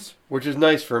entries, which is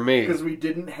nice for me because we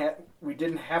didn't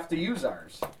have to use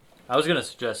ours. I was gonna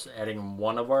suggest adding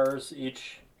one of ours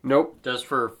each. Nope. Just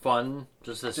for fun,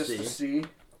 just to see.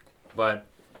 But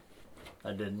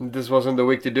I didn't. This wasn't the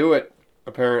week to do it,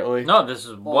 apparently. No,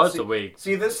 was the week.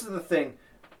 See, this is the thing.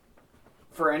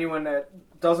 For anyone that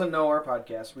doesn't know our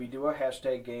podcast, we do a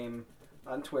hashtag game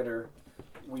on Twitter.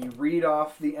 We read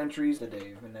off the entries to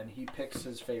Dave, and then he picks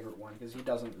his favorite one because he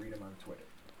doesn't read them on Twitter.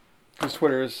 Because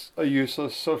Twitter is a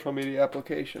useless social media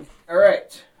application. All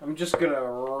right. I'm just going to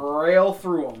rail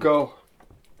through them. Go.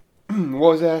 What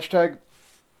was the hashtag?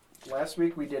 Last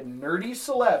week we did nerdy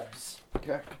celebs.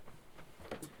 Okay.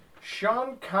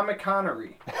 Sean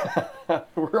Comic-Connery.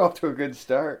 We're off to a good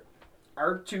start.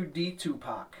 R2D2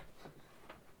 Pac.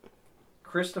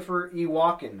 Christopher E.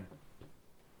 Walken.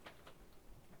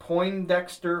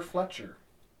 Poindexter Fletcher.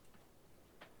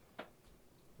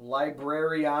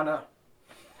 Librariana.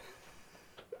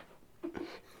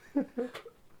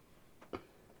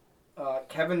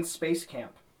 Kevin Spacecamp.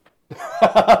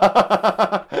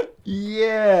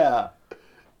 Yeah.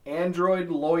 Android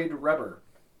Lloyd Webber.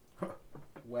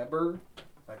 Weber,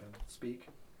 if I can speak.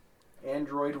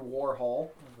 Android Warhol.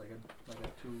 Like a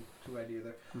two idea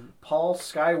there. Paul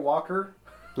Skywalker.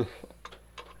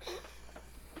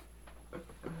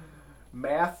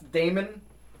 Math Damon.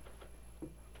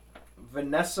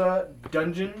 Vanessa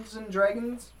Dungeons and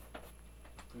Dragons. I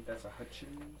think that's a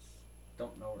Hutchins.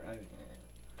 Don't know.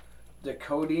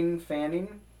 Decoding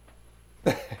Fanning.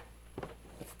 That's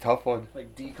a tough one.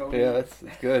 Like decoding. Yeah, that's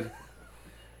good.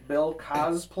 Bill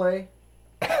Cosplay.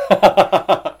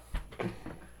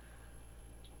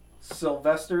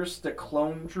 Sylvester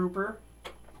Stallone Trooper.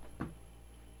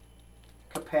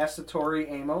 Capacitory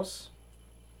Amos.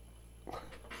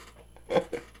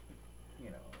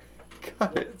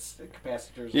 It's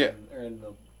capacitors are in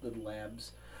the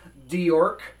labs.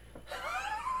 Diork.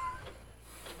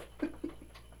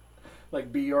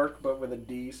 Like Bjork, but with a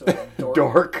D, so it's dork.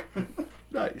 Dork.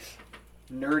 Nice.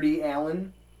 Nerdy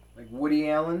Allen. Like Woody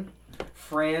Allen.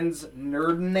 Franz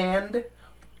Nerdnand.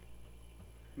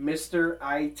 Mr.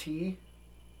 IT.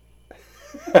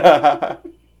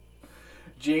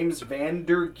 James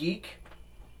Vander Geek.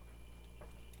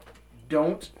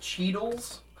 Don't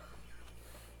Cheadles.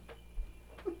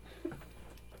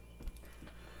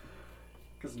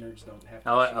 Because nerds don't have to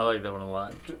I like that one a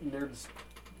lot. Nerds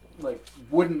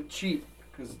wouldn't cheat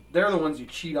because they're the ones you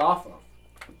cheat off of.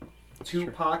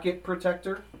 Pocket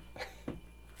Protector.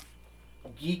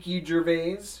 Geeky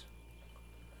Gervais.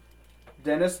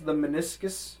 Dennis the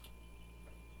Meniscus.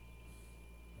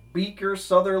 Beaker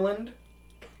Sutherland.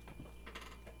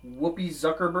 Whoopi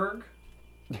Zuckerberg.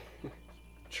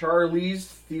 Charlie's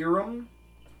Theorem.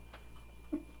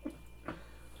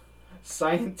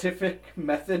 Scientific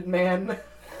Method Man.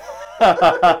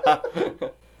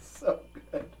 So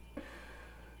good.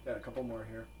 Got a couple more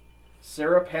here.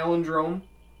 Sarah Palindrome.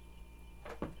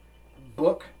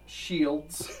 Book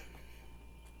Shields.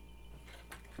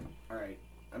 Alright,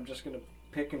 I'm just going to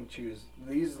pick and choose.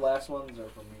 These last ones are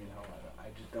for me and Helen.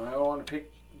 I don't want to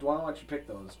pick. Do I want you to pick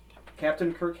those?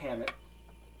 Captain Kirk Hammett.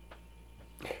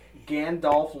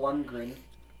 Gandalf Lundgren.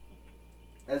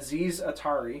 Aziz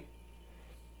Atari.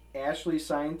 Ashley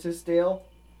Scientist Dale.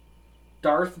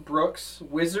 Darth Brooks.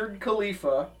 Wizard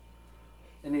Khalifa.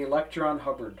 And the Electron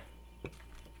Hubbard.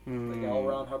 Like L.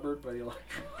 Ron Hubbard, but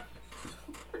Electron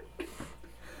Hubbard.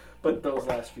 But those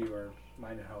last few are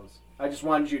mine and Ho's. I just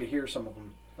wanted you to hear some of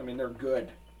them. I mean, they're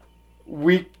good.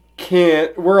 We're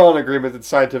all in agreement that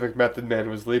Scientific Method Man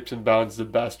was leaps and bounds the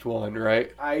best one,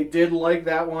 right? I did like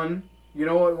that one. You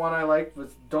know what one I liked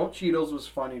was Don't Cheetos was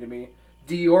funny to me.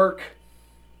 Diork,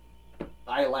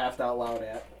 I laughed out loud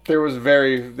at. There was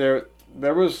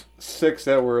 6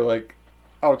 that were like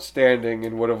outstanding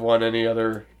and would have won any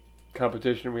other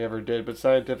competition we ever did, but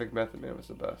Scientific Method Man was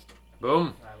the best.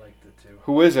 Boom. I liked it too.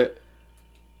 Who is it?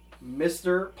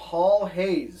 Mr. Paul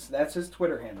Hayes. That's his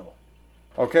Twitter handle.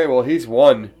 Okay, well, he's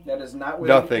won. That is not with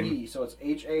Nothing. an E, so it's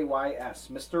Hays.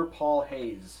 Mr. Paul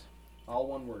Hayes. All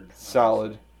one word.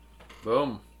 Solid.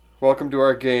 Boom. Welcome to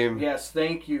our game. Yes,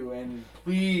 thank you, and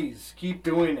please keep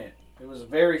doing it. It was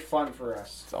very fun for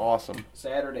us. It's awesome.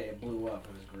 Saturday it blew up.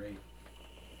 It was great.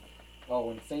 Oh,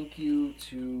 and thank you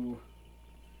to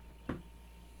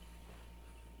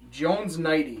Jones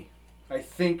Nighty. I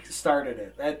think started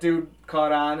it. That dude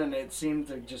caught on, and it seemed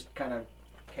to just kind of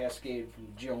cascade from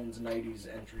Jones Nighty's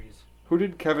entries. Who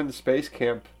did Kevin's Space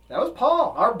Camp? That was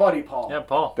Paul, our buddy Paul. Yeah,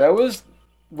 Paul. That was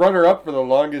runner-up for the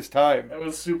longest time. That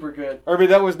was super good. I mean,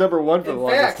 that was number one for the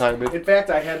longest time. In fact,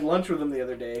 I had lunch with him the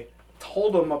other day,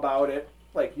 told him about it,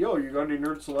 like, yo, you got any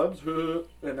nerd celebs?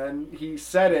 And then he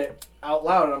said it out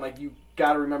loud, and I'm like, you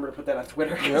gotta remember to put that on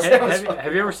Twitter.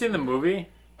 Have you ever seen the movie?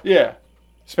 Yeah.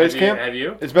 Space Camp? Have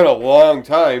you? It's been a long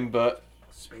time, but...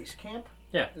 Space Camp?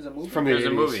 Yeah. Is a movie? From the There's 80s.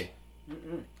 a movie.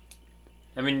 Mm-mm.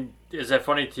 I mean, is that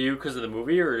funny to you because of the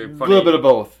movie, or A funny? little bit of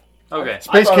both. Okay.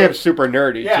 Space thought it Camp's was- super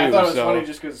nerdy, Yeah, too. I thought it was so funny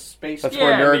just because space. that's Yeah,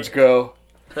 where I nerds mean- go.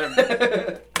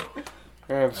 That-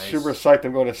 I'm super psyched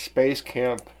I'm going to Space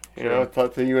Camp. You know,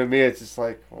 to you and me, it's just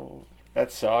like, oh, that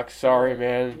sucks. Sorry,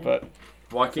 man, but...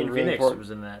 Joaquin really Phoenix important.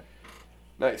 was in that.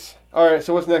 Nice. All right,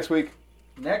 so what's next week?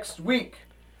 Next week,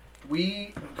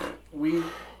 we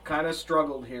kind of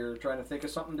struggled here trying to think of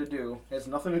something to do. It has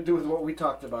nothing to do with what we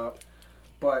talked about,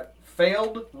 but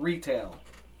failed retail.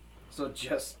 So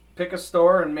just pick a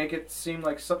store and make it seem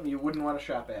like something you wouldn't want to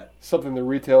shop at. Something the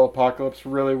retail apocalypse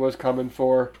really was coming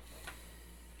for.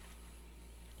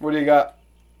 What do you got?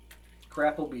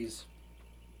 Crapplebee's.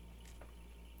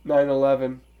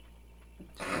 9/11.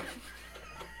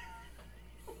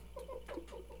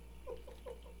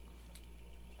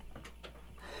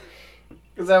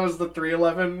 Because that was the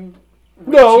 311.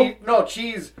 No.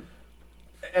 Cheese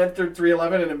entered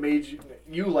 311 and it made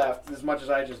you laugh as much as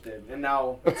I just did. And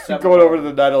now it's Going over to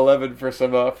the 9/11 for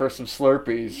some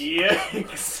Slurpees.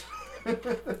 Yikes.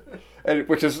 And,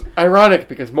 which is ironic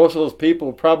because most of those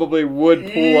people probably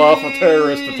would pull off a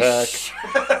terrorist attack.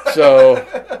 So,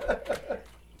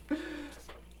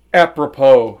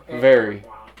 apropos, very.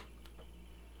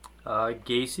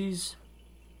 Gacy's?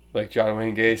 Like John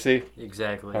Wayne Gacy?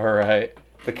 Exactly. All right.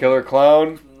 The Killer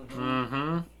Clown?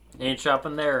 Mm-hmm. Ain't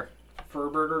shopping there.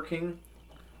 For Burger King.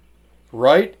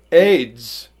 Right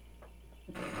AIDS.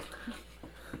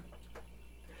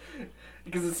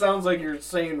 Because it sounds like you're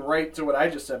saying right to what I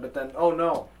just said, but then, oh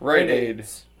no. Right Aid.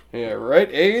 Yeah, Right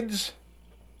AIDS?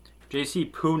 J.C.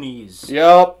 Penney's.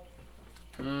 Yup.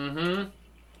 Mm-hmm.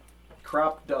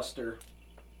 Crop Duster.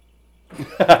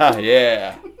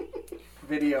 Yeah.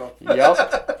 Video.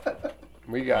 Yup.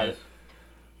 We got it.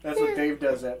 That's what Dave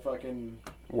does at fucking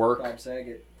Work. Bob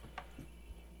Saget.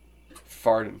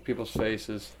 Fart in people's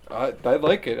faces. I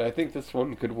like it. I think this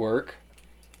one could work.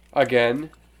 Again.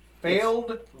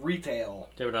 Failed retail.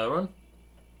 Do you have another one?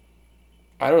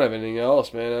 I don't have anything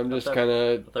else, man. I'm just kind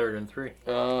of... Third and three.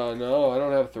 No, I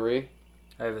don't have three.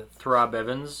 I have Throb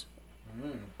Evans.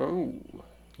 Oh.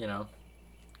 You know.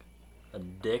 A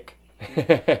dick.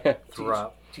 I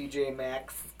Throb. TJ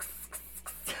Maxx.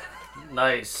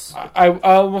 Nice.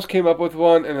 almost came up with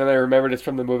one, and then I remembered it's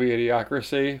from the movie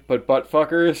Idiocracy, but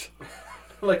Buttfuckers.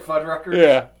 Like Fuddruckers?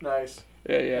 Yeah. Nice.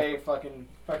 Yeah. Hey, fucking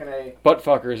A.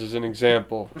 Buttfuckers is an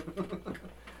example.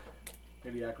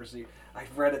 Idiocracy. I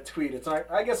read a tweet. It's not,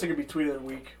 I guess it could be tweet of the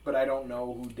week, but I don't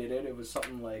know who did it. It was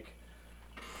something like,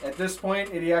 at this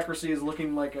point, Idiocracy is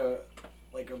looking like a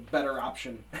better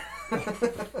option.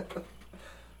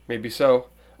 Maybe so.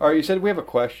 All right, you said we have a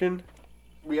question?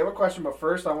 We have a question, but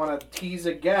first I want to tease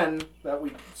again that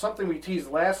something we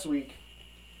teased last week.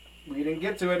 We didn't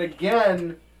get to it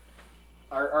again.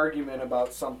 Our argument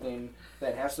about something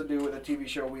that has to do with a TV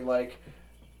show we like.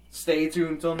 Stay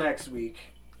tuned till next week.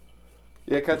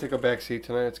 Yeah, can I take a back seat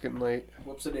tonight? It's getting late.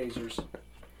 Whoops-a-daisers.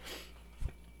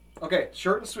 Okay,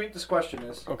 short and sweet this question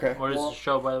is. Okay. What is the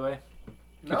show, by the way?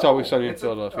 It's Always Sunny in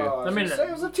Philadelphia. I mean,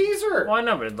 it was a teaser. Why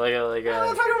not? But like How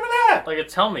the fuck over that? a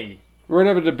tell me. We're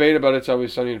going to have a debate about It's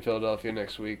Always Sunny in Philadelphia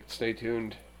next week. Stay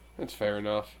tuned. That's fair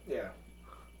enough. Yeah.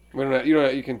 We don't have,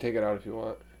 you can take it out if you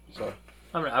want. So.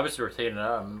 I mean, obviously we're taking it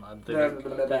out. I'm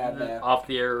Nah. off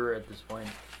the air at this point.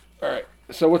 All right.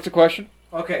 So what's the question?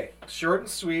 Okay, short and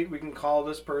sweet. We can call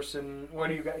this person. What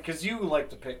do you got? Because you like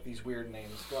to pick these weird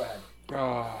names. Go ahead.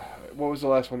 What was the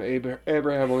last one?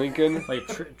 Abraham Lincoln? Like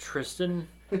Tristan?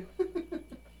 Is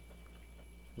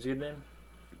he a good name?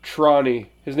 Tronny.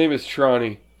 His name is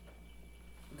Tronny.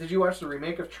 Did you watch the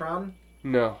remake of Tron?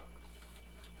 No.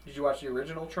 Did you watch the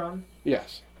original Tron?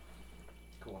 Yes.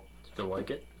 Cool. Still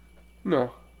like it?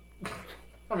 No.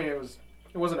 I mean, it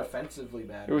wasn't offensively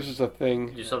bad. It was just a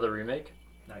thing. You saw the remake?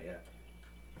 Not yet.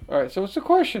 All right. So what's the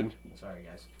question? Sorry,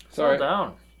 guys. Sorry. Slow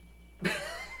down.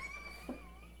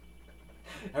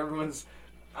 Everyone's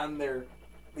on the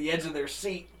edge of their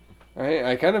seat.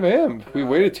 I kind of am. We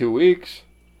waited 2 weeks.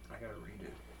 I gotta read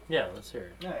it. Yeah, let's hear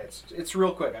it. Yeah, it's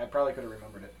real quick. I probably could have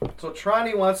remembered it. So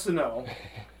Tronny wants to know.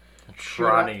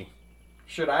 Tronny.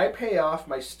 Should I pay off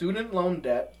my student loan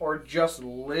debt or just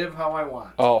live how I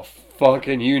want? Oh,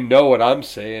 fucking, you know what I'm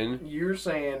saying. You're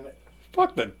saying...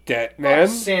 Fuck the debt, man.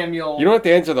 Samuel. You don't have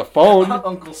to answer the phone.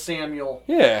 Uncle Samuel.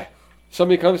 Yeah.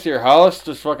 Somebody comes to your house,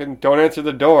 just fucking don't answer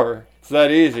the door. It's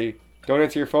that easy. Don't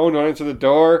answer your phone, don't answer the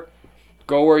door.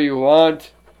 Go where you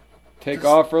want. Take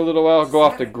off for a little while, go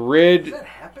off the grid. Does that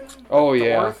happen? Oh,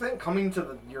 yeah. Door thing? Coming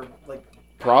to your, like...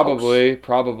 Probably.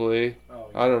 Oh,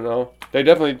 I don't know. They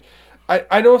definitely...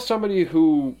 I know somebody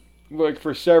who, like,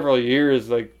 for several years,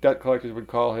 like, debt collectors would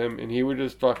call him, and he would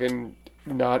just fucking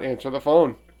not answer the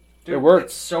phone. Dude, it worked.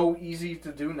 It's so easy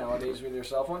to do nowadays with your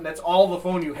cell phone. That's all the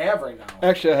phone you have right now.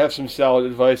 Actually, I have some solid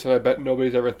advice, and I bet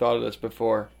nobody's ever thought of this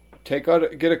before. Get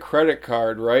a credit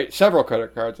card, right? Several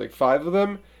credit cards, like 5 of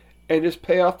them, and just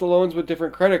pay off the loans with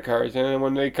different credit cards. And then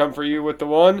when they come for you with the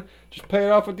one, just pay it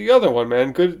off with the other one,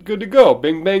 man. Good to go.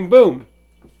 Bing, bang, boom.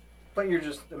 But you're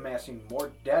just amassing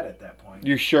more debt at that point.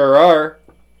 You sure are.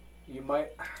 You might,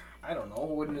 I don't know,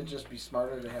 wouldn't it just be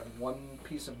smarter to have one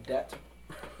piece of debt?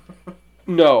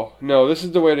 No, this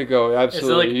is the way to go.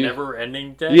 Absolutely. Is it like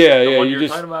never-ending debt? Yeah. One You you're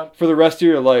just talking about? for the rest of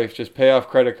your life, just pay off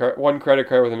one credit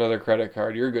card with another credit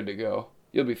card. You're good to go.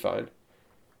 You'll be fine.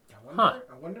 I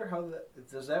wonder how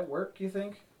does that work? You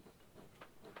think?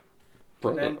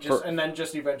 And then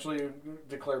just eventually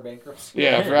declare bankruptcy.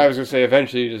 Yeah, I was gonna say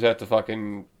eventually you just have to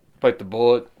fucking bite the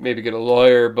bullet, maybe get a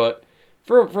lawyer, but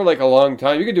for like a long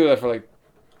time, you could do that for like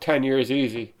 10 years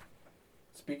easy.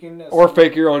 Or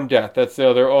fake your own death. That's the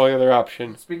only other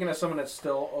option. Speaking of someone that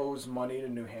still owes money to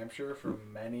New Hampshire from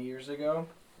many years ago,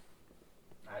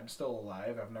 I'm still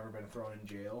alive. I've never been thrown in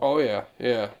jail. Oh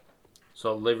yeah.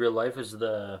 So live your life as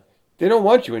the... They don't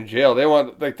want you in jail. They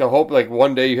want like the hope like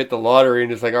one day you hit the lottery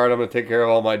and it's like, all right, I'm gonna take care of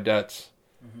all my debts.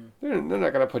 Mm-hmm. They're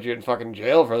not gonna put you in fucking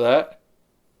jail for that.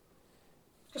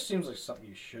 Just seems like something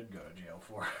you should go to jail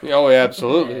for. Oh yeah,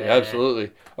 absolutely,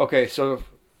 absolutely. Okay, so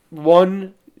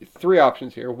 3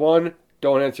 options here. 1,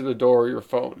 don't answer the door or your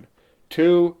phone.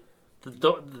 2,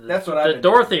 that's what the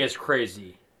door thing is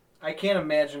crazy. I can't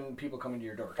imagine people coming to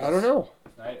your door. I don't know.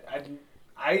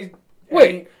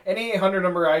 Wait. Any 800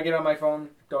 number I get on my phone,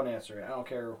 don't answer it. I don't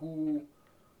care who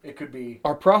it could be.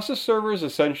 Are process servers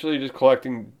essentially just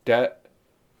collecting debt?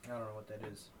 I don't know what that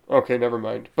is. Okay, never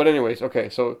mind. But anyways, okay,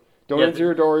 so don't answer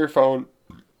your door or your phone.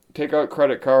 Take out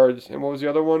credit cards. And what was the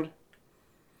other one?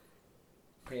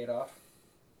 Pay it off.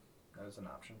 That was an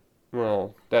option.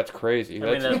 Well, that's crazy.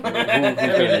 That's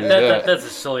a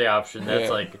silly option. That's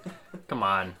like, come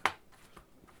on.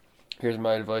 Here's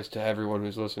my advice to everyone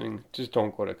who's listening. Just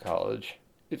don't go to college.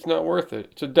 It's not worth it.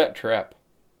 It's a debt trap.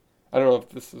 I don't know if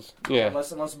this is... Yeah.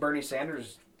 Unless Bernie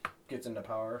Sanders gets into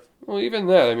power. Well, even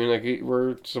that. I mean, like,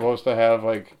 we're supposed to have,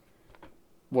 like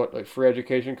free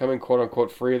education coming,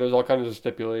 quote-unquote free. There's all kinds of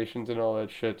stipulations and all that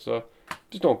shit, so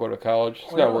just don't go to college.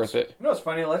 It's not worth it. You know what's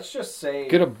funny? Let's just say...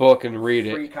 Get a book and read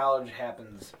it. Free college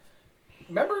happens.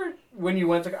 Remember when you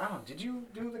went to... did you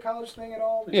do the college thing at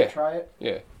all? Did you try it?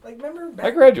 Yeah. Like, remember back...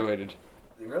 I graduated.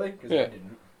 Really? Because I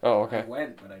didn't. Oh, okay. I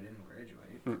went, but I didn't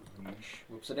graduate.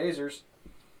 Whoops-a-daisers.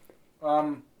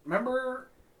 Remember,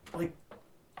 like,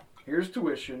 here's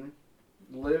tuition.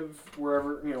 Live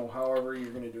wherever, however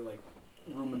you're going to do, like,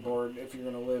 room and board, if you're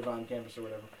going to live on campus or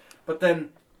whatever. But then...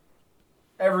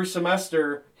 every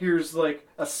semester, here's like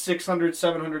a $600,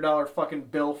 $700 fucking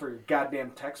bill for your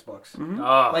goddamn textbooks. Mm-hmm.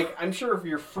 Like, I'm sure if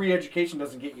your free education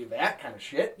doesn't get you that kind of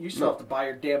shit, you still have to buy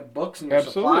your damn books and your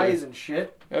supplies and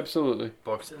shit. Absolutely.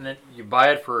 Books, and then you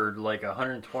buy it for like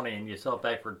 $120 and you sell it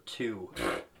back for $2.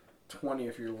 20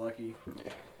 if you're lucky.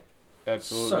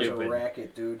 Absolutely. Such a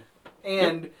racket, dude.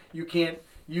 And you can't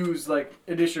use like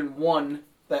edition 1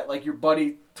 that like your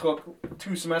buddy took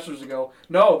 2 semesters ago.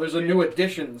 No, there's a new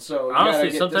edition, so you honestly,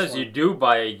 gotta get sometimes you do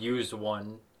buy a used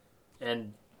one,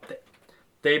 and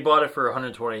they bought it for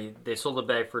 $120. They sold it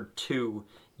back for $2.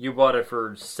 You bought it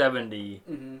for $70,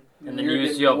 and then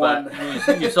you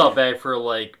sell it back for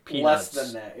like peanuts.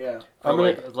 Less than that, yeah.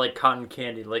 For like cotton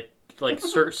candy, like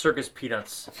circus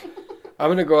peanuts. I'm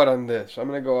gonna go out on this. I'm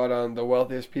gonna go out on the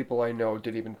wealthiest people I know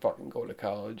didn't even fucking go to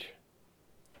college.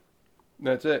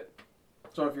 That's it.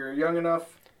 So if you're young enough,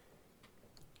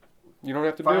 you don't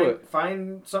have to do it.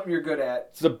 Find something you're good at.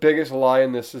 It's the biggest lie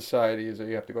in this society is that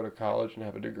you have to go to college and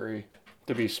have a degree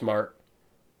to be smart.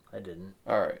 I didn't.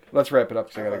 All right, let's wrap it up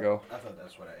because I gotta go. I thought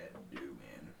that's what I had to do,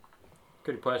 man.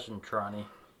 Good question, Tronny.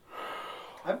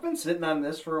 I've been sitting on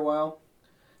this for a while.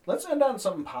 Let's end on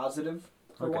something positive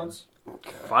for once.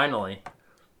 Finally.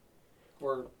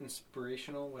 Or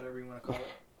inspirational, whatever you want to call it.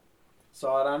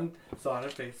 Saw it on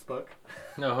Facebook.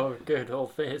 No, good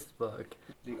old Facebook.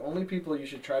 The only people you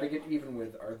should try to get even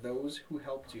with are those who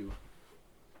helped you.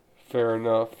 Fair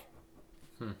enough.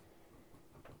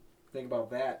 Think about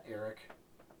that, Eric.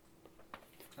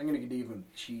 I'm gonna get even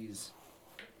with cheese.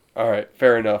 All right,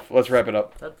 fair enough. Let's wrap it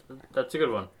up. That's a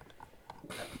good one.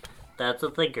 That's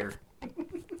a thinker.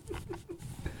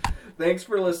 Thanks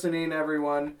for listening,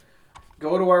 everyone.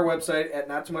 Go to our website at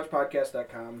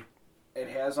nottoomuchpodcast.com. It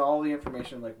has all the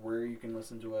information, like where you can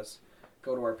listen to us.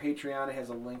 Go to our Patreon. It has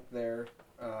a link there.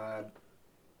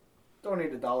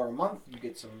 Donate $1 a month. You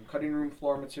get some cutting room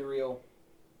floor material.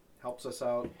 Helps us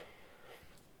out.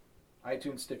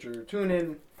 iTunes, Stitcher,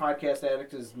 TuneIn, Podcast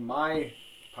Addict is my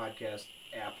podcast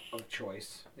app of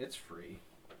choice. It's free.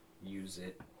 Use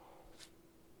it.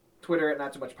 Twitter at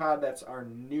NotTooMuchPod. That's our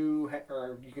new,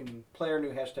 or you can play our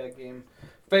new hashtag game.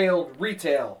 Failed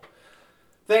Retail.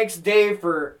 Thanks, Dave,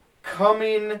 for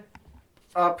coming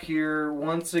up here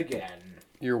once again.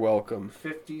 You're welcome.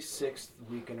 56th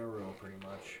week in a row, pretty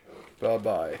much.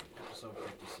 Bye-bye. Episode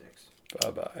 56.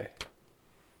 Bye-bye.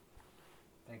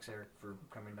 Thanks, Eric, for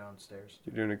coming downstairs.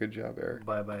 You're doing a good job, Eric.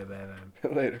 Bye.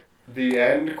 Later. The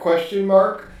end, question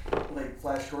mark? Like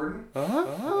Flash Gordon?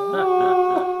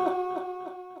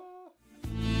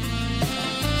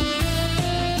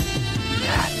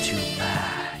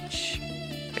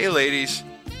 Hey ladies,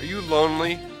 are you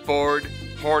lonely, bored,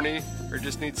 horny, or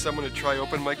just need someone to try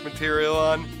open mic material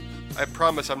on? I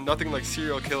promise I'm nothing like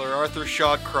serial killer Arthur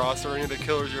Shawcross or any of the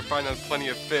killers you'll find on Plenty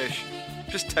of Fish.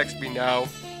 Just text me now,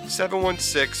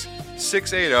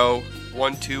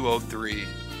 716-680-1203.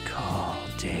 Call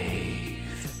Dave.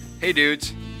 Hey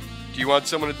dudes, do you want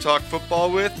someone to talk football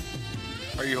with?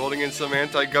 Are you holding in some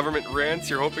anti-government rants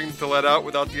you're hoping to let out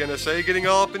without the NSA getting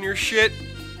all up in your shit?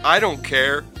 I don't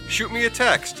care. Shoot me a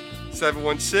text.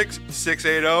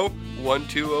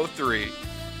 716-680-1203.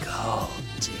 Call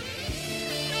Dave.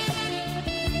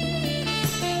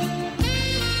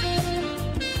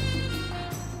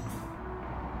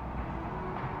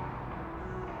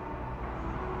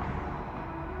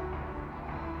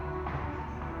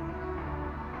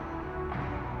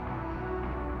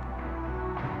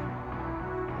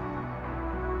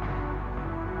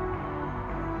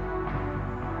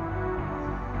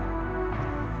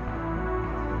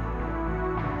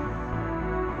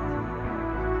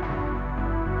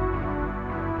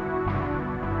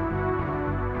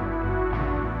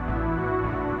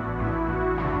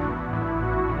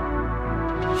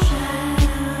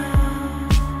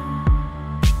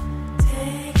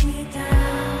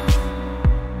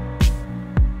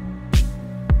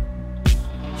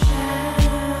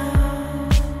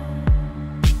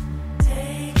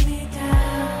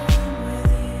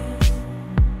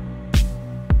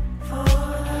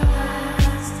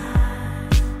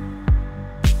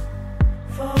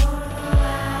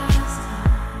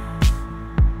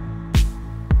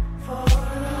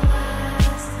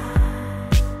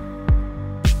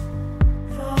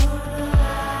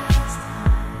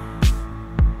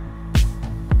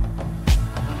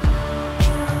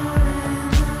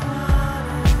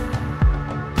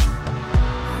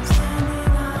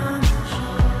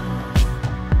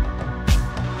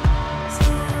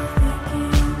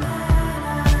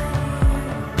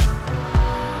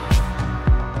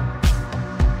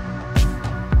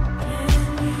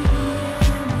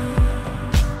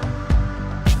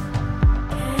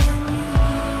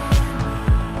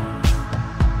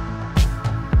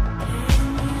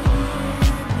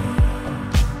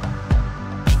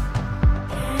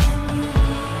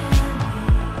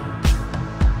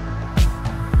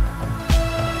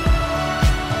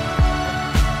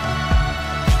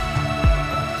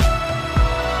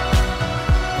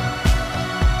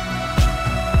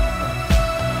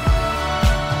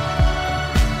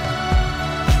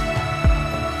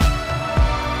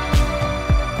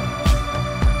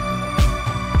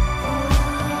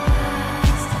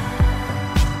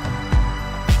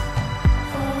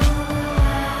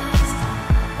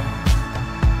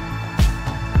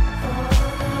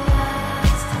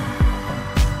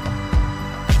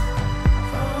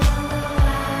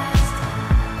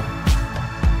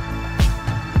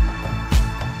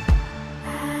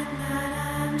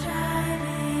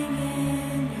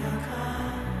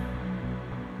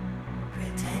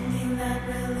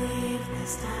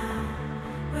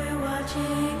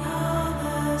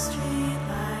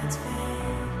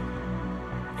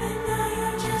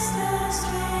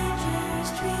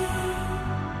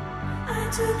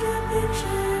 Took a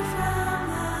picture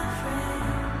from the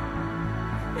frame,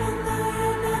 and though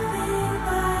you're nothing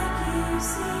like you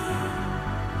seem,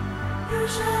 your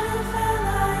shadow fell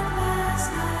like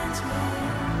last night's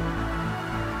rain.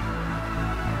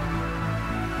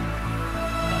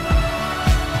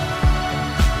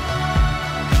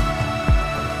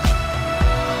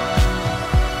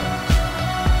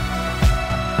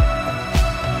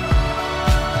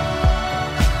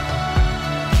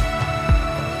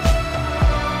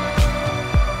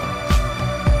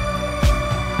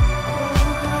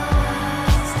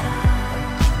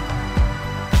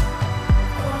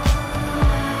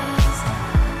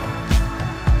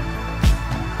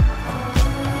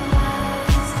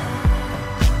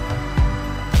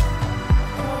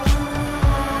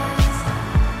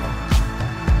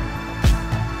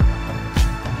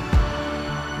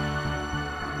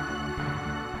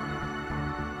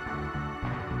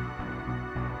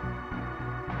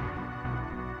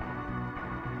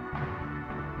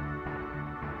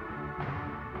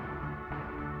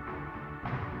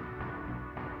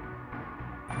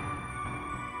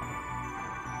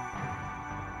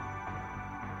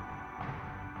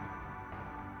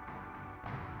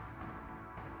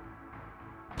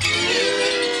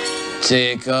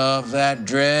 Take off that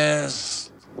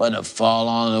dress, let it fall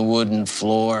on the wooden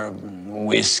floor.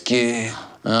 Whiskey.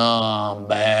 Oh,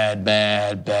 bad,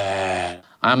 bad, bad.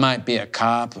 I might be a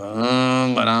cop,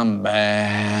 but I'm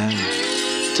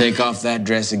bad. Take off that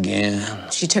dress again.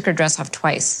 She took her dress off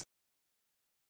twice.